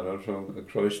gwrthdaro rhwng y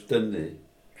croes dynnu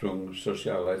rhwng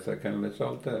sosialaeth a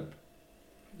cenedlaetholdeb.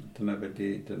 Dyna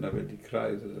wedi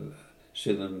craidd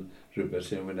sydd yn rhywbeth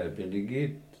sy'n wynebu'n i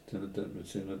gyd.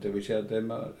 Sy'n o dewisiadau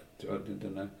yma.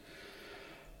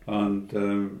 Ond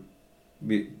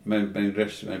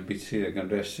mae'n biti ag yn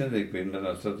resyn ddigwyn yn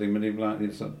oedd ddim yn ei flaen.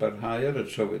 Oedd barhau ar y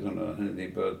trywydd hwnnw hynny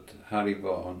bod Harry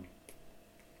Vaughan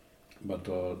bod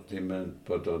o ddim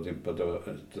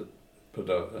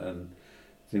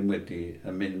wedi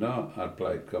ymuno ar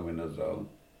blaid gominyddol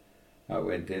a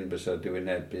wedyn bysa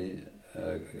diwynebu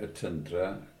y tyndra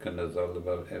cynyddol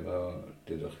efo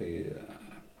dydwch chi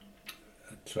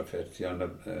trafferthion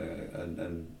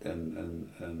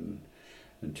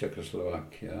yn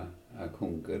Czechoslovacia ac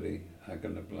Hwngari ac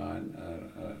yn y blaen y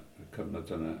cyfnod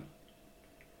yna.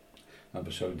 A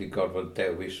bysa wedi gorfod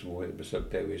dewis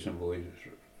yn fwy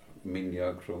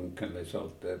miniog rhwng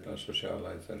cenedlaetholdeb a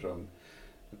sosialaeth a rhwng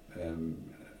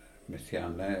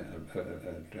methiannau y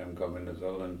drefn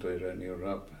gominyddol yn dwyrain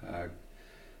Ewrop ac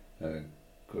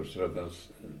gwrthryfel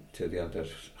tueddiadau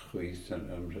chwith yn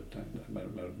Mhrydain.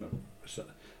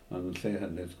 Ond yn lle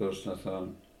hynny, wrth gwrs, nath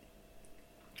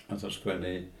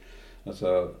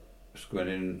o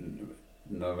sgwennu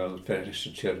nofel Ferris y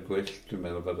Tir Gwyllt. Dwi'n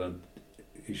meddwl bod yn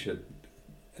eisiau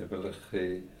efelychu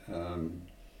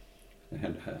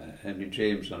Henry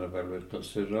James yn nofel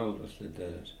clasurol, felly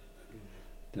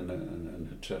dyna yn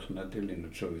hytrach na dilyn y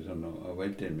trywydd hwnnw. A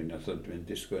wedyn, mi nath o dwi'n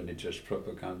disgwennu just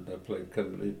propaganda Plaid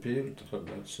Cymru pur,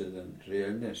 sydd yn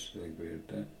rheolus, dweud gwir,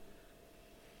 de.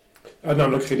 Yn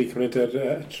amlwg chi wedi cymryd y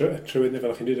trywydd neu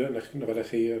fel chi'n dweud yn eich nofelau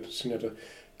chi, yr syniad o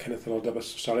cenedlaetholder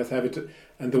ystoriaeth hefyd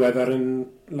yn ddiweddar yn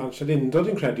Lansford Undod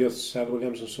yn credu oedd Sel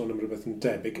Williams yn sôn am rhywbeth yn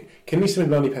debyg. Cyn ni symud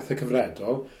mlaen i pethau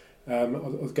cyfredol,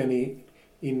 oedd gen i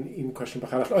un cwestiwn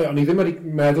bach arall. O'n i ddim wedi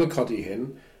meddwl codi hyn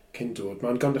cyn dod,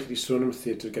 mae'n gond chi wedi sôn am y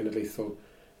theatr genedlaethol.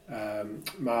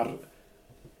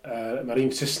 Mae'r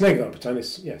un Saesneg fel bethau,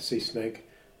 Saesneg,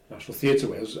 National Theatre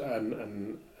Wales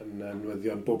yn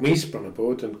newyddion bob mis bron o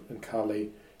bod yn cael ei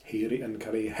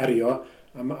herio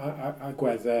a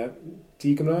gweddau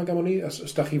di-Gymraeg am hynny.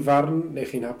 Os da chi farn neu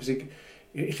chi'n hapus i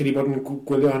chi wedi bod yn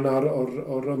gwylio hynna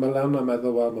o'r ymylan a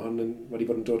meddwl, wel, mae hwn wedi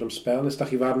bod yn dod am spel, nes da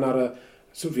chi farn ar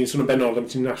fi'n sôn yn benodol am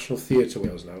ti'n National Theatre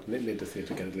Wales nawr, nid y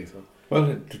Theatr Genedlaethol. Wel,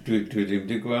 dwi ddim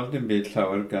wedi gweld dim byd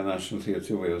llawer gan National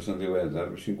Theatre Wales yn ddiweddar.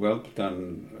 Wy'n gweld dan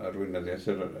arweinyddiaeth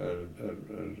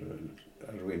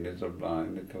arweinydd o'r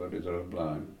blaen, y cyfarwydd o'r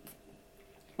blaen.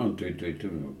 Ond dwi'n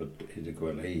meddwl bod hyd y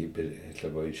gweld i, lle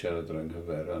bod i'n siarad o'r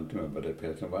anghyfer, ond dwi'n meddwl bod y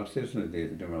peth yn warthus.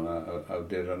 Dwi'n meddwl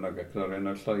awduron ag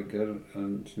actorion o'r Lloegr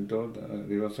sy'n dod,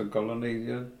 rhyw fath o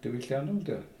goloneiddio diwylliannol,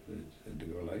 dwi'n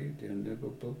gweld i, dwi'n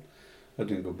gwybod. A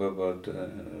dwi'n gwybod bod y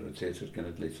Teatr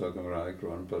Genedlaethol Gymraeg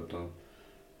rwan bod o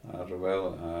arwel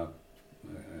a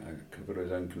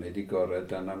cyfarwydd yn gwneud i gorau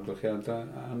dan amgylchiadau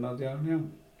anodd iawn.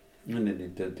 Yn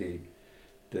unig dydy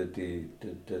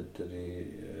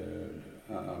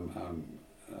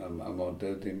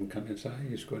amodau ddim yn caniatáu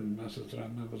i sgwennu mas o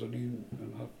drama fyddwn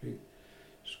ni'n hoffi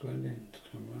sgwennu.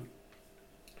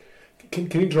 Cyn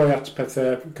i droi at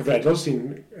pethau cyfredol sy'n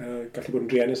gallu bod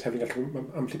yn druenus hefyd gallu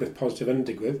am beth positif yn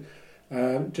digwydd.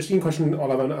 Just un cwestiwn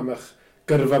olaf am eich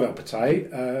gyrfa fel petai.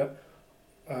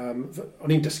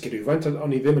 O'n i'n dysgu rhywfaint,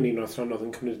 o'n i ddim yn un o'r athron oedd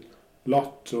yn cymryd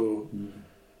lot o...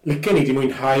 Licen i di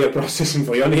mwynhau y broses yn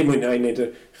fwy, o'n i'n mwynhau wneud y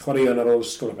chwaraeon ar ôl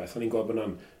ysgol o beth, o'n i'n gweld bod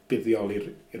yna'n buddiol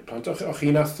i'r plant. O'ch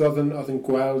chi'n athro oedd yn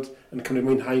gweld, yn cymryd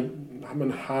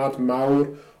mwynhad mawr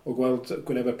o gweld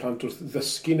gwynebau'r plant wrth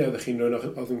ddysgu, neu oeddech chi'n rhywun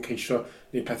oedd yn ceisio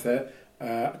wneud pethau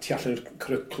tu allan i'r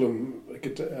cwricwlwm,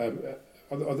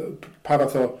 pa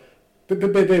fath o...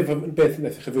 Beth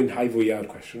wnaeth chi fwynhau fwyaf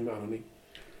o'r cwestiwn yma o'n i?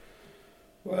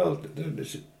 Wel,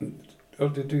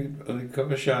 oedd i'n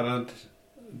cofio siarad,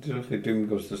 dwi'n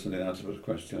gwybod os yna'n ateb o'r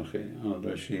cwestiwn chi, ond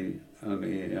o'n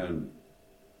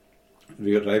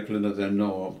i rai blynyddoedd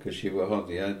nôl, ges i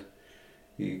wahoddiad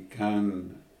i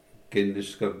can gyn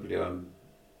disgyblion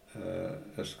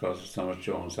ysgol Thomas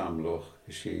Jones Amlwch,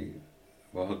 ges i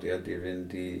wahoddiad i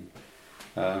fynd i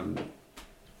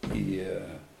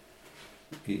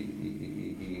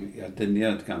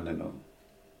adyniad gan nhw.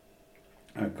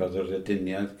 Ac oedd yr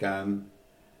adyniad gan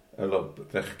y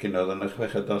fechgyn oedd yn y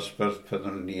chweched dosbarth pan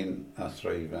o'n ni'n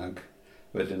athro ifanc.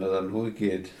 Wedyn oedd nhw i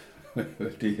gyd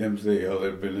wedi ymddeol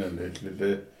erbyn hynny.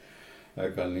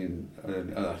 Ac o'n i'n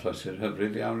achos i'r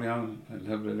hyfryd iawn, yn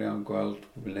hyfryd iawn gweld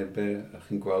wynebau, a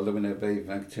chi'n gweld y wynebau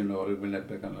ifanc ti'n ôl y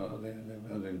wynebau gan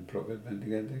oedd yn profiad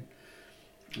bendigedig.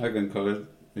 Ac yn cofio,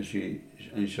 nes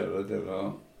i'n siarad efo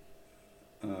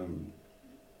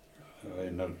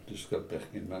un o'r disgyblech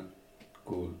gyn yma,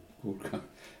 gŵr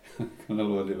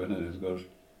canolwad i fan hynny, wrth gwrs.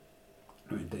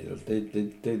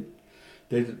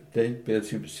 Deud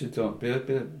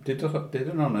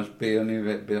yn onest, be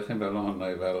o'ch chi'n fel ohono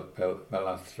i fel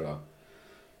athro.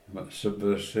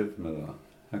 Subversive, meddwl.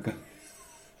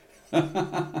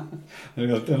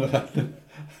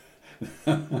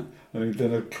 O'n i'n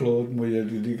dyna'r clod mwyaf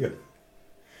dwi wedi gael.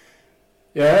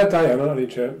 Ie, da iawn, o'n i'n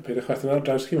trio peidio chwerthin ar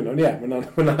draws chi mynd. Ond ie,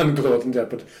 mae'n glod yn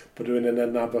dweud bod rhywun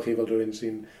yn nabod chi fel rhywun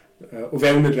sy'n o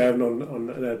fewn y drefn ond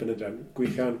yn erbyn y drefn.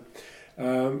 Gwych iawn.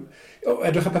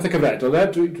 Edrych ar pethau cyfredol,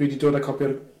 dwi wedi dod â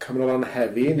copio'r Cymrolan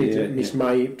heddi, mis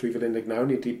Mai 2019,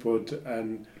 ni wedi bod yn,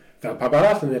 fel pawb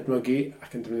arall, yn edmygu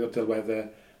ac yn defnyddio delweddau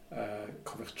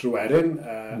cofiwch drwerin,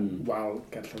 wal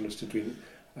gerllawn ystod dwi'n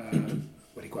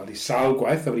wedi gweld i sawl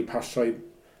gwaith a wedi pasio i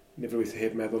nifer o weithio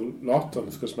heb meddwl lot, ond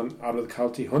wrth gwrs mae'n arwydd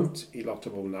cael ti hwnt i lot o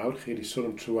bobl nawr, chi wedi sôn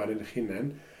am trwywarin eich hunain.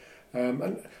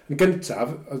 Yn gyntaf,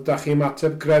 oedd da chi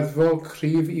ymateb greddfol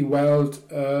cryf i weld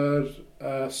yr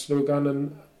slogan yn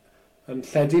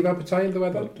lledu fel petai yn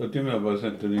ddiweddol? Dwi'n meddwl bod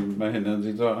mae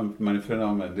hynny'n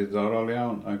ffenomen diddorol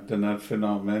iawn, ac dyna'r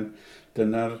ffenomen,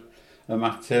 dyna'r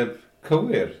ymateb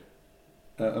cywir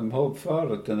ym mhob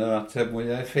ffordd, dyna'r ateb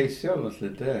mwyaf effeithiol yn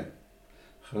lle de.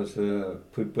 Achos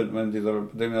mae'n diddorol,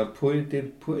 dwi'n meddwl pwy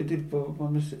ydy'r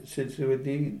bobl sydd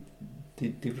wedi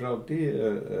difrodi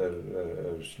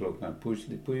yr slogan, pwy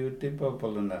ydy'r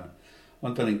bobl yna.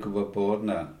 Ond da ni'n gwybod bod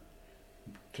yna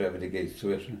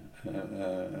trefedigaethwyr yn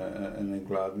ein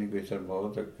gwlad ni gweithio'r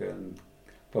modd ac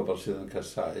bobl sydd yn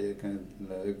casau y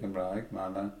Gymraeg, mae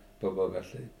yna bobl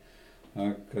felly.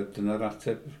 Ac dyna'r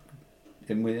ateb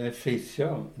mwyaf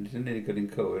effeithiol. Nid yn unig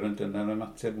yn cywir, ond dyna'r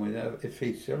ymateb mwyaf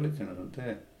effeithiol iddyn nhw, de.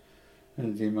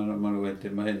 Ydy,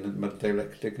 mae'r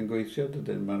dialectic yn gweithio,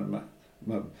 dydyn,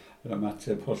 mae'r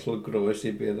ymateb hollol groes i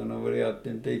beth yn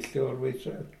oferiadau'n deillio o'r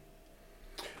weithred.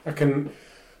 Ac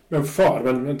mewn ffordd,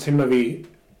 mae'n teimlo fi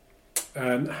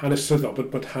hanesyddol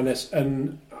bod hanes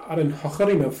ar ein hochr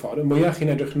i mewn ffordd, y mwyaf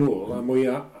chi'n edrych nôl, a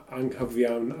mwyaf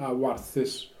anghyfiawn a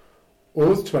warthus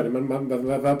oedd, ti'n meddwl, mae'n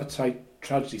fel bethau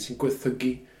tragedy sy'n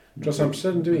gweithygu dros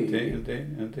amser, yn dwi? Yndi.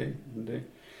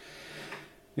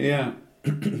 Ie.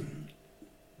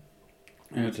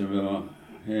 Dwi'n meddwl,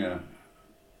 ie.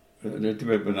 Dwi'n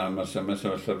meddwl bod mae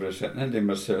sefyllfa bresennol, yndi,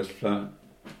 mae sefyllfa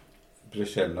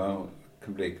bresennol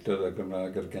Cymreigdod a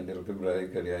Gymraeg ar gennyl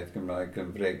Gymraeg ar iaith Gymraeg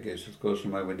yn fregus. Wrth gwrs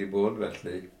mae wedi bod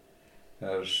felly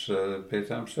ers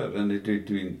beth amser. Hynny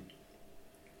dwi'n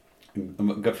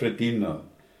gyffredinol.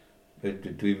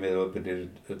 Dwi'n meddwl bod y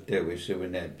dewis y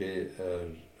wynebu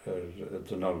y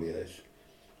dynoliaeth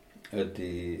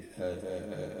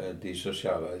ydy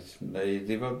sosialaeth neu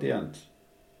ddifodiant.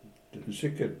 Yn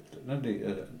sicr, i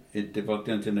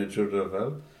ddifodiant yn y trwy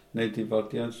ryfel, neu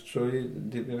ddifodiant trwy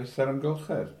ddifodiant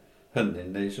amgylchedd. Hynny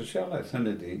neu sosialaeth.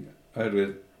 Hynny di,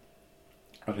 oherwydd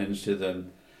ar hyn sydd yn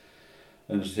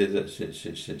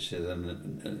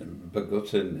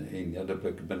bygwth yn einiad y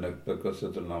bygwth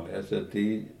y dynoliaeth ydy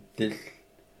dill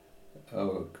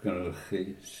o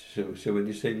gynhyrchu sydd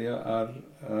wedi seilio ar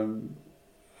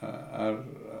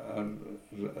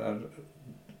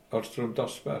orthrwm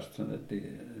dosbarth ydy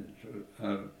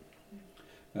ar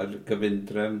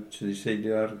gyfundrefn sydd wedi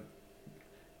seilio ar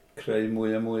creu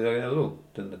mwy o elw.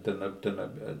 Dyna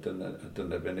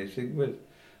fe'n ei ddigwydd.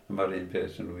 Mae'r un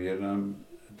peth yn wir am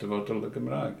dyfodol y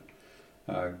Gymraeg.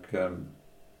 Ac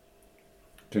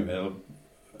dwi'n meddwl,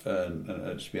 yn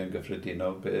sbio'n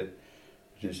gyffredinol, mae'r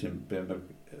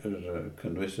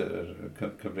cynnwys yr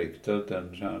Cymreigdod yn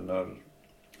rhan o'r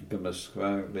gymysgfa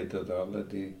wleidyddol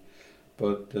ydy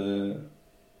bod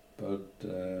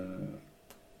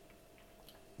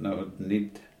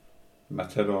nid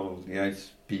materoliaeth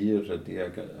byr ydy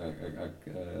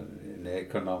neu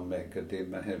economeg ydy,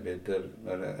 mae hefyd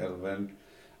yr elfen,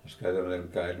 os gael yr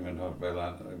gair mewn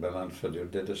fel anffydiwr,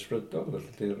 dyd ysbrydol,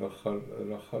 felly yr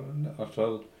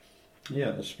ochr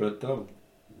ysbrydol.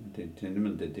 Dwi'n ddim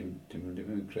yn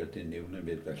credu niw neu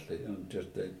byd felly, ond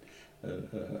jyst dweud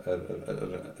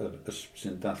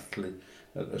sy'n dathlu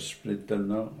yr ysbryd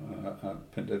dynol a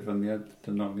penderfyniad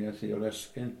dynoliaeth i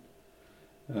oresgyn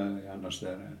Ianos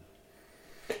Deren.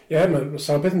 Ie, mae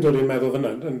sawl beth yn dod i'n meddwl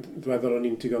fyna, yn ddiweddar o'n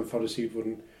i'n digon ffordd i fod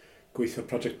yn gweithio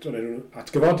prosiect o'r enw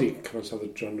atgyfodi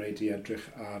cyfansodd John Reid i edrych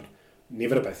ar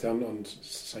nifer y bethau, ond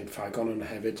sa'n ffagon ond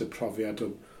hefyd y profiad o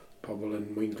pobl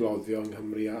yn mwyn gloddio yng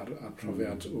Nghymru a'r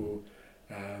profiad o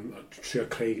trio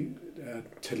creu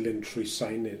tylun trwy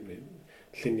sain,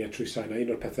 lluniau trwy sain. A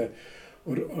un o'r pethau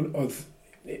oedd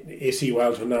es i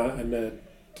weld hwnna yn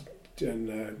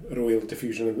yr oil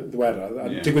diffusion yn ddiweddar, a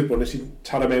digwydd bod nes i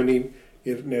taro mewn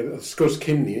i'r sgwrs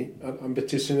cyn ni, am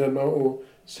beth sy'n yno o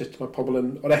sut mae pobl yn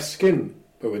oresgyn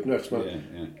bywyd nhw.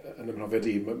 Yn ymhrofiad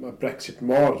i, mae Brexit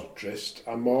mor drist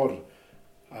a mor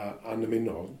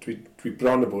anymunol. Dwi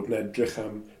bron y bod yn edrych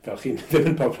am, fel chi'n ddim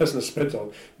yn popeth yn ysbrydol,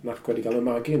 nac wedi cael y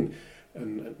magu'n yn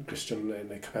Christian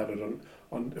neu Capelwr,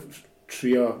 ond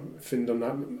trio ffind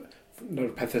o'na,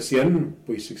 na'r pethau sy'n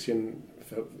bwysig sy'n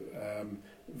fel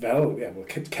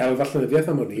celf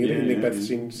allanyddiaeth am hwnni, yr unig beth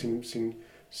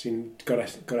sy'n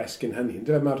goresgyn hynny.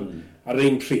 Ar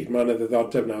ein pryd, mae'n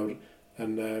ddiddordeb nawr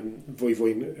yn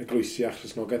fwy'n eglwysi a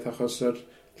Christnogaeth achos yr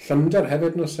llynder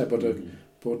hefyd nos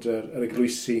bod yr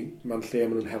eglwysi mae'n lle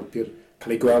maen nhw'n helpu'r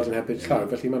cael ei gweld yn helpu'r llaw.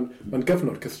 Felly mae'n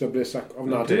gyfnod cythryblus ac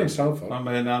ofnadwy yn sawl ffordd.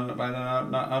 Mae'n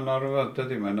anorfod,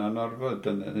 dydy, mae'n anorfod.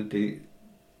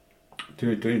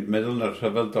 Dwi'n meddwl na'r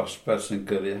rhyfel dosbarth sy'n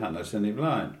gyrru hanes yn ei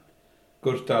flaen.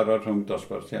 Gwrthdaro rhwng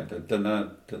dosbarthiadau.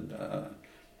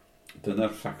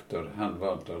 Dyna'r ffactor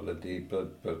hanfodol ydy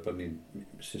bod ni'n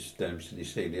system sydd wedi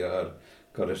seilio ar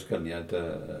goresgyniad y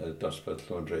dosbarth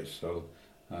llywodraethol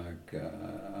ac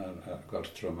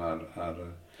gortrwm ar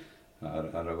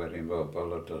awerin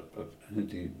bobl.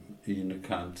 Ydy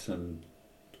 1% yn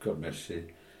gomesi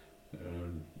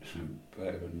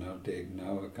 99%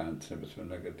 neu beth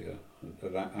bynnag ydy o.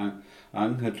 Yr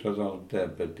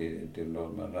anghydroddoldeb ydy'r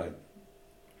nôl mae'n rhaid.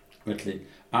 Felly,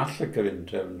 all y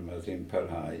gyfundrefn yma ddim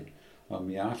parhau, ond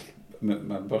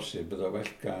mae'n bosib bod o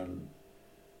well gan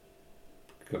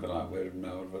gyfalawyr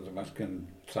nawr, fod o well gan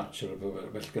Thatcher,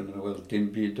 well gan nhw weld dim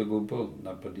byd o gwbl,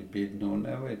 na bod i byd nhw'n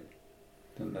newid.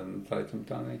 Dyna'n ffaith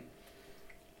amdani.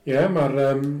 Ie, mae'r...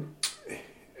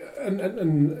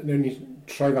 Newn ni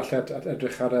troi falle at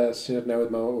edrych ar y syniad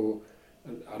newydd yma o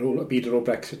ar ôl y byd ar ôl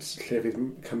Brexit, lle fydd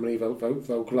Cymru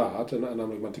fel gwlad, yn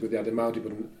amlwg mae digwyddiadau mawr wedi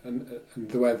bod yn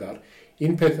ddiweddar.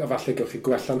 Un peth, a falle gewch chi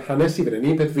gwella'n hanes i fan hyn,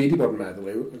 un peth fi wedi bod yn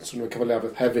meddwl yw, yn swnio'n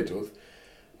cyfaliafod hefyd oedd,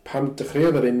 pam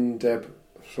dechreuodd yr undeb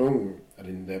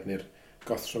neu'r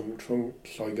goth rhwng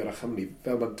Lloegr a Chymru,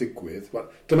 fel mae'n digwydd,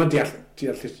 dyma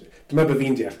be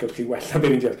fi'n deall, gwrth chi wella be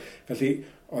fi'n deall. Felly,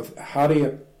 oedd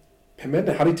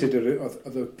Harry Tudur,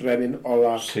 oedd y brenin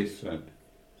ola... Seithfed.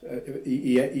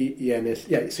 I ennill,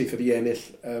 Seithfed i ennill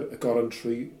y goron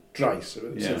trwy drais,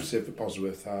 sef y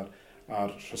Bosworth a'r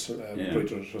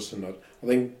brwydr o'r Rhosynod.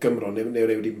 Oedd e'n Gymro, neu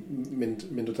wedi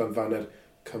mynd o dan faner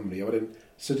Cymru. A wedyn,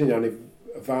 sydyn iawn i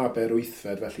faber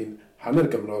wythfed, felly'n hanner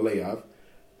Gymro o leiaf,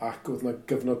 ac oedd yna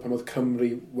gyfnod pan oedd Cymru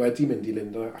wedi mynd i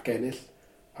Lundain ac ennill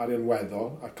arian weddol.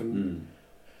 Ac yn...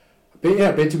 Be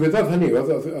digwyddodd hynny?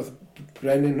 Oedd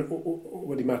brenin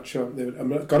wedi matcho,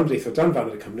 gorymdeithio dan fan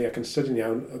y Cymru ac yn sydyn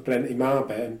iawn, y brenin ei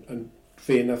mabe yn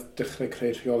fe nath dechrau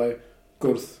creu rheolau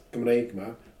gwrth Gymreig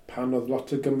yma, pan oedd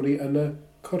lot o Gymru yn y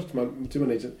cwrt.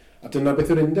 A dyna beth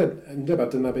yw'r undeb, a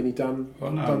dyna beth ni dan... Be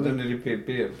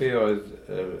oedd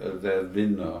y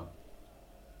ddeddfuno,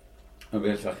 a fe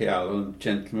allach chi alw'n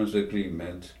Gentleman's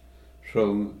Agreement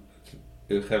rhwng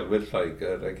uchelwyr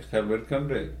Lloegr ac uchelwyr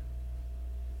Cymru.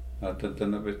 A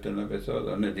dyna beth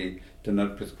oedd.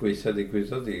 Dyna'r peth gweithio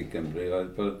ddigwyddodd i Gymru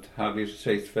oedd bod Harry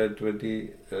Seithfed wedi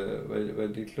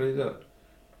llwyddo.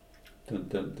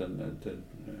 Dyna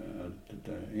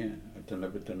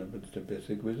beth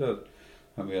ddigwyddodd.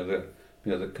 A mi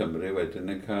oedd y Cymru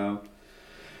wedyn yn cael...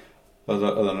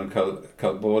 Oedden nhw'n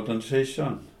cael bod yn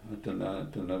Saeson.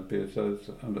 Dyna beth oedd...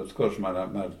 Ond wrth gwrs mae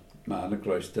yna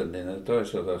groes dynnu yn y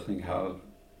does. Oeddech chi'n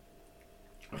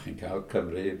cael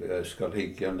Cymru,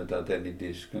 ysgolheigion y dadeni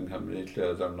disg yng Nghymru, lle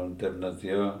oedden nhw'n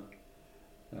defnyddio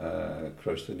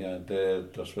croesdyniadau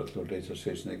dosbarth llywodraeth o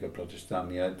Saesneg a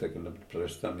Protestaniaid ac yn y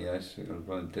Protestaniaeth, lle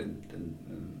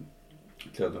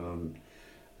oedden nhw'n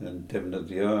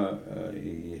defnyddio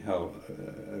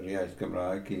yr iaith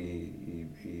Gymraeg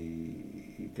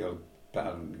i gael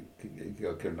barn, i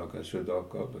gael cefnogaeth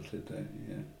swyddogol, felly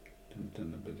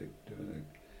dyna beth.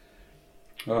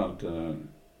 Ond...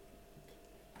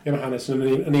 Mae hanes yn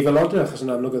ei felodau, achos yn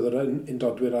amlwg oedd yr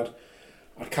undodwyr a'r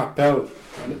capel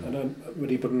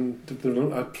wedi bod yn...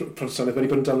 a'r Protestaniaeth wedi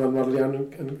bod yn dalwanol iawn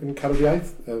yn carw'r iaith.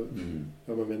 Fel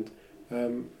mae'n mynd.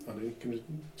 Ond ni'n cymryd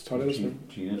stori oes yma.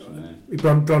 I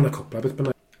bron y cwpla, beth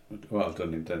bynnag. Wel,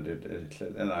 do'n ni'n dynnu...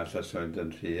 Yna, allas o'n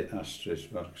dyn rhy astrys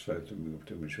Marxoedd,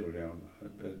 dwi'n siŵr iawn,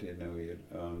 ydy yna wir.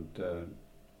 Ond...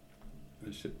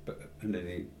 hynny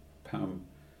ni pam...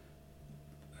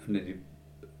 hynny ni...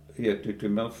 Ie,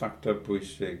 dwi'n meddwl ffactor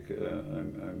bwysig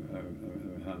yng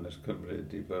hanes Cymru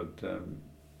ydy bod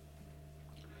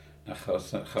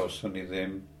chawson ni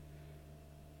ddim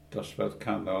dosbarth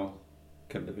canol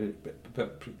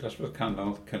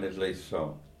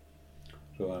cenedlaethol.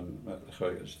 Rwan, os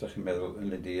ydych chi'n meddwl,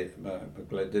 mae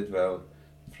gwledydd fel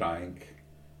Ffrainc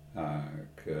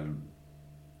ac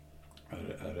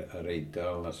yr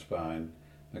Eidal a Sbaen,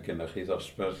 mae gennych chi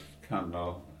dosbarth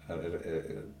canol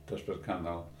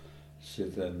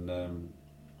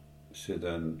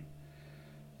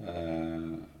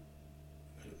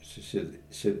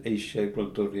sydd eisiau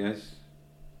gwladwriaeth,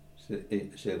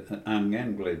 sydd yn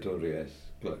angen gwladwriaeth.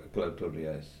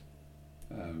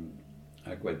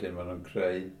 Ac wedyn maen nhw'n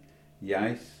creu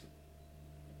iaith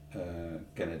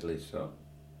genedlaethol.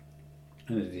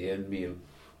 Yn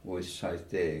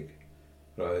 1870,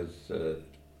 roedd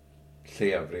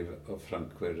lleiafrif o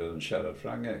Ffrancwyr yn siarad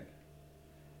Ffrangeg.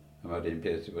 A mae'r un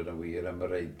beth wedi bod yn wir am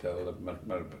yr Eidal,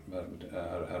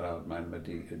 a'r Almaen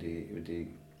wedi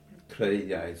creu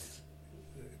iaith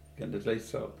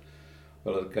genedlaethol.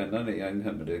 Wel, oedd gynnon ni yng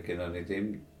Nghymru, gynnon ni ddim,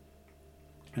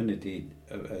 hynny di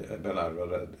fel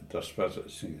arfer y dosbarth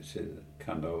sydd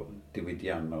canol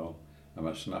diwydiannol a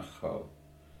masnachol,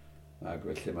 ac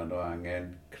felly maen nhw angen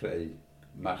creu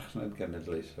marchnad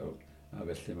genedlaethol, a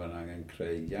felly maen nhw angen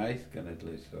creu iaith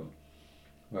genedlaethol.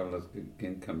 Wel, oedd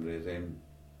gen Cymru ddim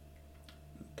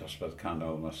dosbarth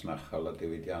canol, masnachol a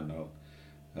diwydiannol,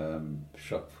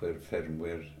 siopwyr,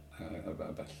 ffermwyr a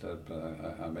falle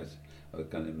a beth oedd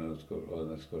gan nhw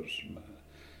wrth gwrs.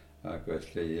 Ac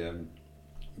felly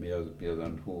mi oedd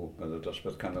nhw, oedd y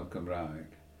dosbarth canol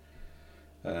Cymraeg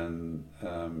yn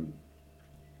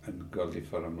godi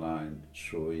ffordd ymlaen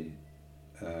trwy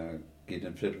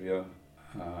gyd-ynffurfio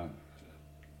a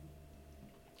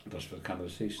dosbarth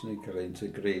canol Saesnig, cael ei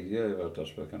integreiddio efo'r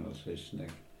dosbarth canol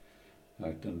Saesnig.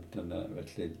 Ac dyna,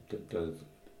 felly,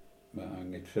 mae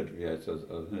angydffurfiaeth,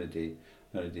 oedd hynny di,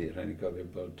 rhaid ni gofio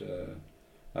bod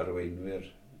arweinwyr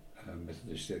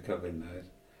Methodistiaid Calfinaidd,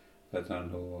 oedden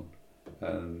nhw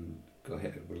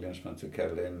Williams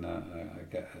Mantycelyn a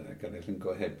Gareth yn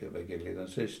gohebio fe gilydd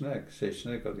yn Saesneg.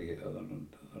 Saesneg oedd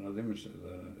nhw ddim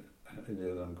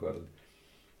yn gweld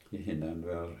ei hunan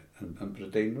fel yn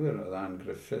Brydeinwyr. Oedd Anne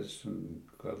Griffiths yn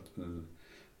gweld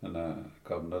yna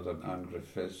gofnod oedd Anne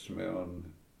Griffiths mewn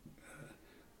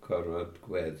corfod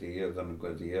gweddi, oedd yn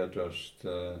gweddio dros y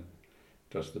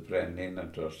brenin a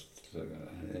dros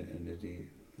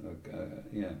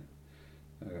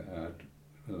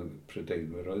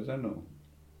Prydeinwyr oedden nhw.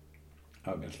 A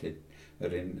felly,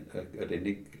 yr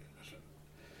unig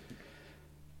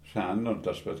rhan o'r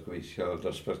dosbarth gweithio, o'r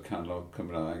dosbarth canol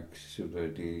Cymraeg sydd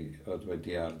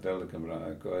wedi ardal y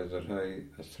Gymraeg oedd yr rhai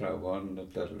athrawon ac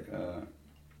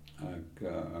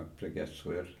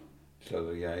bregethwyr lle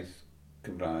oedd y iaith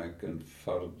Gymraeg yn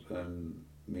ffordd yn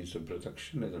means of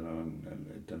production iddyn nhw.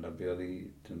 Dyna be oedd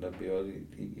i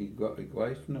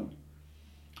gwaith nhw.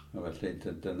 A felly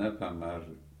dyna pam mae'r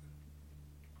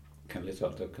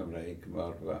canlytholdeb Cymreig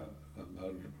mor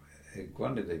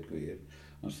egwan i ddweud gwir.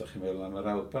 Ond os ydych chi'n meddwl am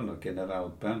yr Alban, o gen yr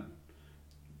Alban,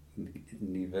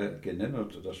 gen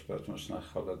nhw'r dosbarth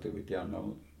masnachol a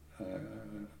diwydiannol,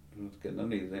 gen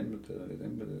ni ddim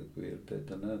gwir,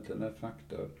 dyna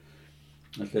ffactor.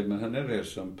 Felly mae hynny'r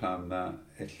reswm pam na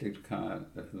ellir cael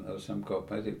am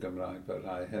gobaith i'r Gymraeg fel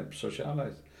rhai heb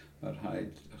sosialaeth. Mae'r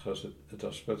rhaid, achos y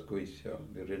dosbarth gweithio,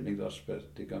 yw'r unig dosbarth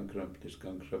digon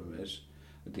grymus,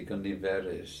 a digon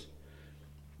niferus,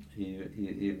 i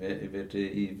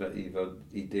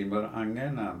deimlo'r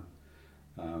angen am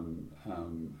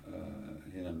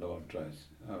hunanlywodraeth.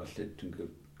 A felly dwi'n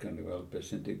gan i weld beth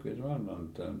sy'n digwydd fan,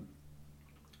 ond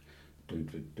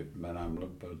mae'n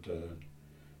amlwg bod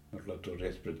mae'r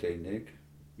Wladwriaeth Brydeinig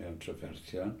mewn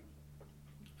trafferthion,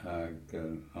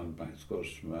 ond wrth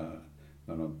gwrs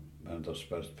mae'n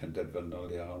dosbarth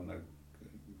penderfynol iawn ac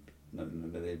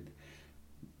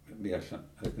mi allan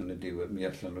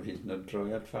nhw hyd yn oed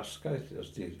droi at ffasgaeth os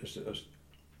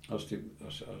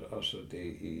ydy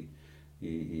i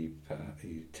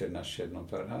teyrnasiad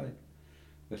nhw'n parhau.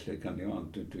 Felly gan i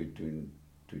ond dwi'n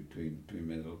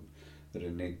meddwl yr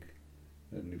unig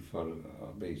ffordd o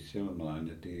beithio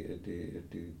ymlaen ydy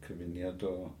cyfuniad o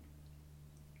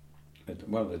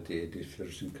ydy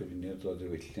ffyrdd sy'n cyfuniad o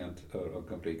ddiwylliant o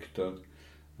Gymreigdod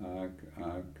ac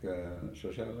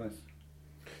sosialaeth.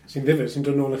 Sy'n ddifur, sy'n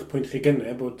dod nôl eich pwynt chi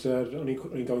gynnau bod o'n i'n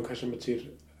gofyn cwestiwn beth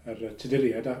yr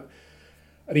tuduriaid a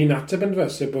yr un ateb yn fe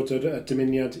sef bod y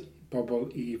dymuniad bobl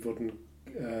i fod yn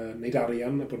wneud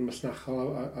arian a bod yn masnachol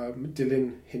a dilyn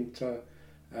hynt a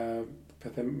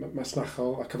pethau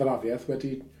masnachol a cyfalafiaeth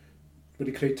wedi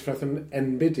creu treffaith yn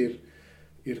enbyd i'r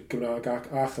Gymraeg a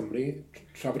Chymru,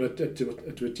 tra bod y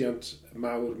diwydiant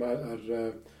mawr, yr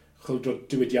chwyldro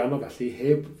diwydiannol felly,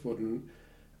 heb fod yn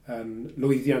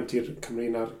lwyddiant i'r Cymru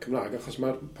na'r Cymraeg, achos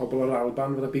mae'r pobl o'r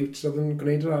Alban fydd y biwts oedd yn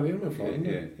gwneud yr arian mewn ffordd.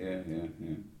 Ie.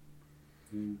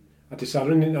 A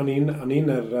disarwn o'n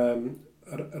un yr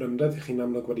ymdredd i chi'n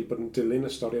amlwg wedi bod yn dilyn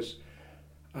y stori'r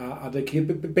a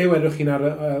be wedwch chi'n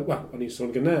wel, o'n i'n sôn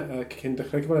gyda, cyn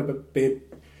dechrau cyfle,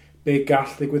 be gall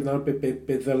ddigwydd nawr, be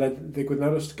ddyled ddigwydd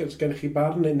nawr, os gennych chi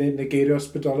barn, neu geirio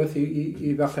ysbrydolaeth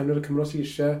i ddarllenwyr y Cymro sy'n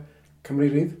eisiau Cymru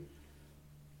rydd?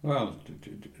 Wel,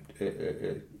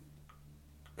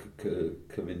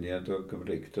 cyfuniad o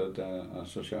Gymreigdod a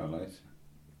sosialaeth.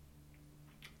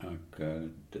 Ac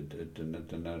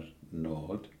dyna'r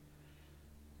nod.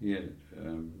 Dwi'n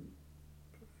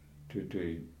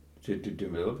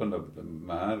meddwl bod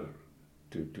mae'r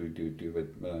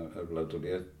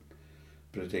Wladwriaeth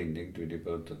Brydeinig dwi wedi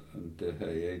bod yn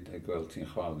dyheu a gweld ti'n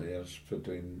chwalu ers bod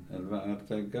dwi'n yn fy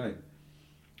arddegau.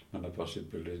 Mae'n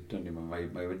bosibiliad,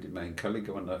 mae'n cael ei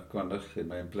gwanychu,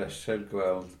 mae'n bleser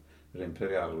gweld yr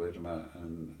imperialwyr yma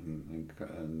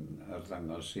yn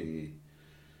arddangos i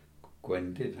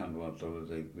gwendid hanfodol y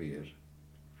ddeud gwir,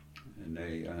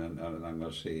 neu yn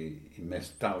arddangos i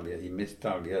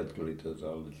methdaliad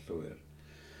gwleidyddol y llwyr.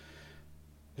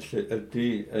 Felly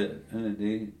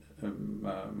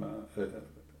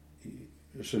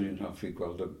swn i'n hoffi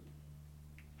gweld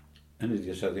yn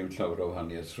ydy os ddim llawer o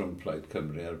wahaniaeth rhwng Plaid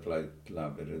Cymru a'r Plaid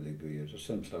Lafur y ddeud gwir. Os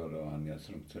ddim llawer o wahaniaeth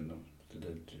rhwng nhw.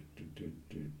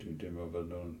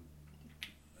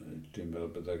 Dwi'n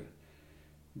meddwl bydda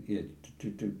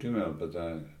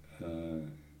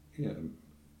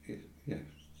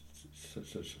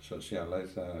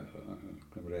sosialaeth a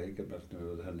Gymreig a beth dwi'n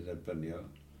meddwl hynny dderbynio.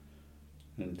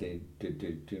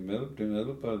 Dwi'n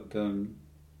meddwl bod yn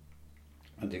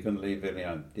digon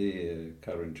leiferiadu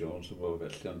Karen Jones o fod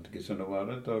felly, ond gyda nhw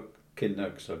wared o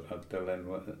Cynnags a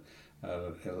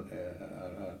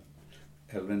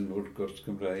Elen Mwr gwrs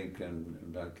Gymraeg yn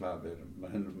Plaid Lafur.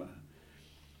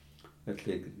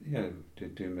 Felly,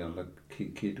 dwi'n meddwl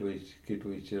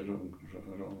cydweithio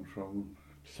rhwng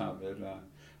llafur a...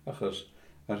 Achos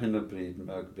ar hyn o bryd,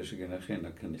 beth sydd gennych chi yn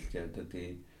y cynulliad ydy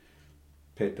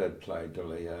 4 plaid o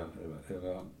leia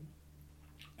efo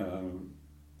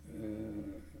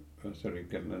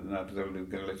yn ardal yw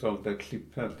gynulleidfaoldeb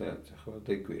llipar,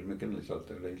 dweud gwir, mae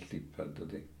gynulleidfaoldeb rei llipar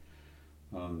dydy.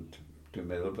 Ond dwi'n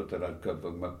meddwl bod yr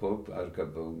argyfwng, mae bob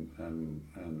argyfwng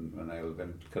yn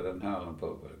elfen cadarnhaol yn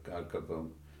bob argyfwng.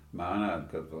 Mae'n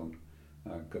argyfwng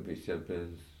a gobeithio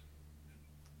bydd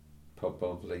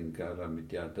pobl blaengar a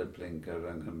mudiadau blaengar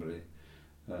yng Nghymru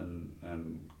yn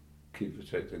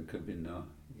cydweithredu yn cyfuno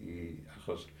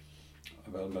achos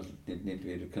fel nid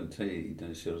fi'r cyntaf i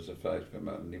dyn sils y ffaith,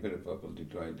 mae nifer y bobl wedi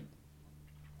dweud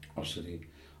os ydy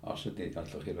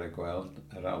allwch chi roi gweld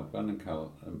yr Alban yn cael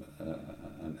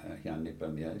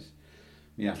annibyniaeth,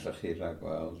 mi allwch chi roi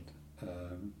gweld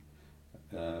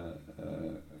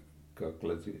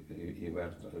gogledd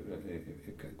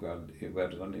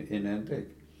Iwerddon unedig.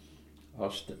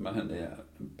 Os mae hynny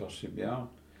yn bosib iawn,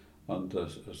 ond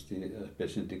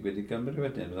beth sy'n digwydd i Gymru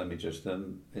wedyn, fydda ni jyst yn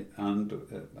and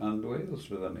Wales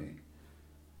fydda ni.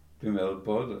 Dwi'n meddwl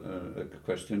bod y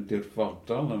cwestiwn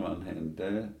dirfodol yma yn hyn,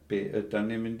 be ydyn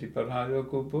ni'n mynd i barhau o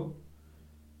gwbl?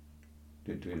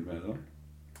 Dwi'n meddwl.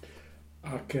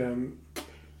 Ac fi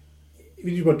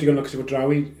wedi bod digon o draw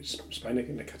i Sbaen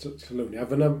neu Catalwnia,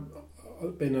 fyna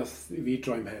be nath i fi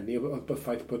droi mhenni, oedd bod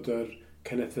ffaith bod yr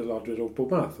cenedlaetholwyr o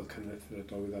bob math, oedd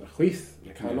cenedlaetholwyr ar y chwith,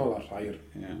 yn y canol, a rhai'r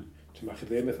tymach i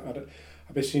ddim.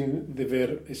 A beth sy'n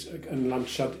ddifur yn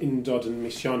lansiad undod yn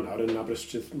mis Ionawr yn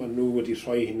Aberystwyth, maen nhw wedi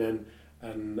rhoi hunain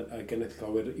yn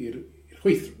genedlaetholwyr i'r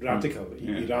chwith, radical, i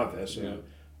raddau. So,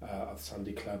 oedd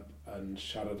Sandy Club yn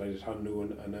siarad ar rhan nhw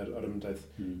yn yr ymdaith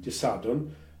Dysadwn.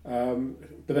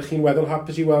 Byddech chi'n weddol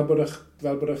hapus i weld bod eich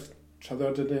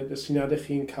traddodiad y syniadau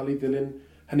chi'n cael ei ddilyn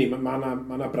hynny? Mae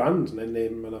yna brand, neu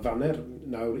mae yna faner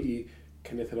nawr i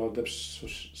cenedlaetholdeb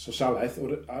sosialaeth,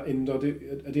 a undod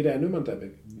ydy'r enw mae'n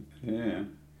debyg.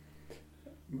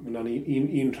 Mae yna'n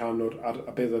un rhan o'r,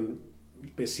 a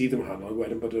beth sydd yn wahanol,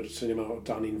 wedyn bod yr syniad yma o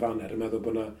dan un faner, yn meddwl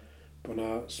bod yna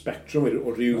spectrwm o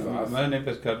ryw fath. Mae'n un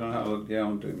beth cadarnhaol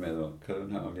iawn, dwi'n meddwl.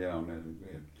 Cadarnhaol iawn,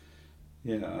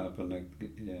 a bod yna,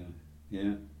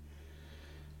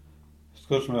 Wrth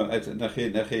gwrs, na chi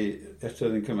eto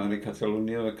yn cymaru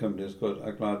Catalwnia o Cymru,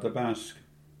 a Gwlad y Basg.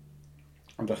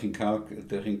 Ond da chi'n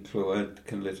clywed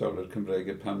cynulleidfaolyr Cymreig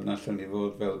pam allan ni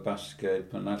fod fel Basged,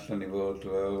 pan allan ni fod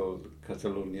fel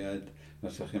Catalwniaid,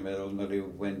 nes ydych chi'n meddwl na rhyw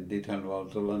wendid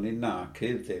hanfodol, ond ni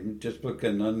nacydd ddim, jyst bod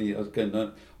gynnon ni, oedd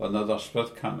na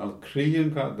ddosbarth canol cri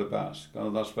yn Gwlad y Basg,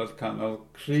 oedd ddosbarth canol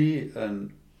cri yn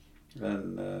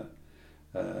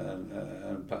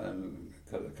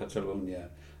Catalwnia,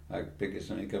 ac be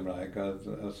gysyn ni Gymraeg oedd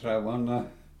athrawon a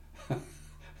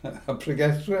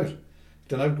pregethwyr.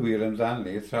 Dyna'r gwir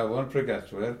amdani, athrawon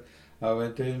pregethwyr, a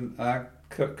wedyn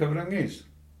cyfryngis.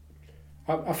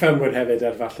 A ffermwyr hefyd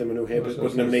falle maen nhw heb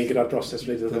bod yn ymwneud gyda'r broses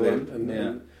wleidyddol yn...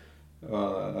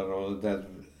 Ar ôl y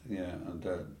deddf, ond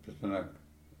beth bynnag,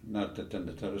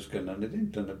 dyna'r ysgynna ni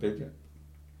ddim, dyna beth.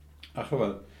 A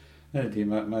chofod,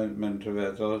 mae'n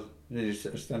rhyfeddol,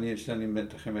 os da ni'n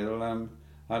meddwl am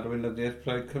arweinyddiaeth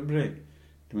Plaid Cymru.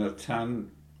 Dwi'n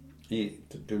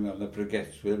meddwl y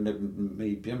bregethwyr, neu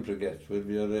meibion bregethwyr,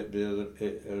 fydd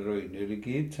yr rwynyr i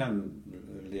gyd tan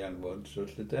Lian Woods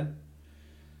o'r lle.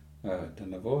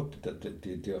 Dyna fod,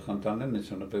 diolch amdano ni,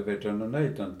 son o be fedran nhw'n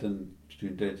wneud, ond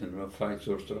dwi'n dweud yn fel ffaith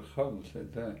wrthrychol, lle.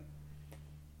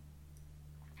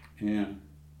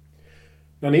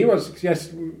 Na ni,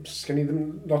 sgen i ddim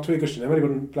lot o ei gwestiynau, mae'n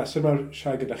bod yn bleser mae'r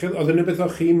siarad gyda chi. Oedd yna beth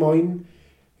o'ch chi moyn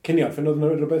cyn i orffen, oedd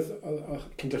yna rhywbeth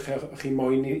cyn dechrau o'ch chi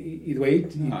moyn i ddweud,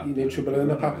 i wneud siw bod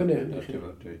yna papur ni?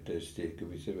 Dwi'n stig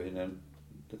gobeithio fe hynny'n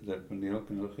dderbyniol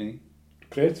gynnwch chi.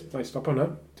 Gret, mae'n stop hwnna.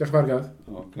 Diolch yn fawr, Gareth.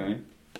 Okay.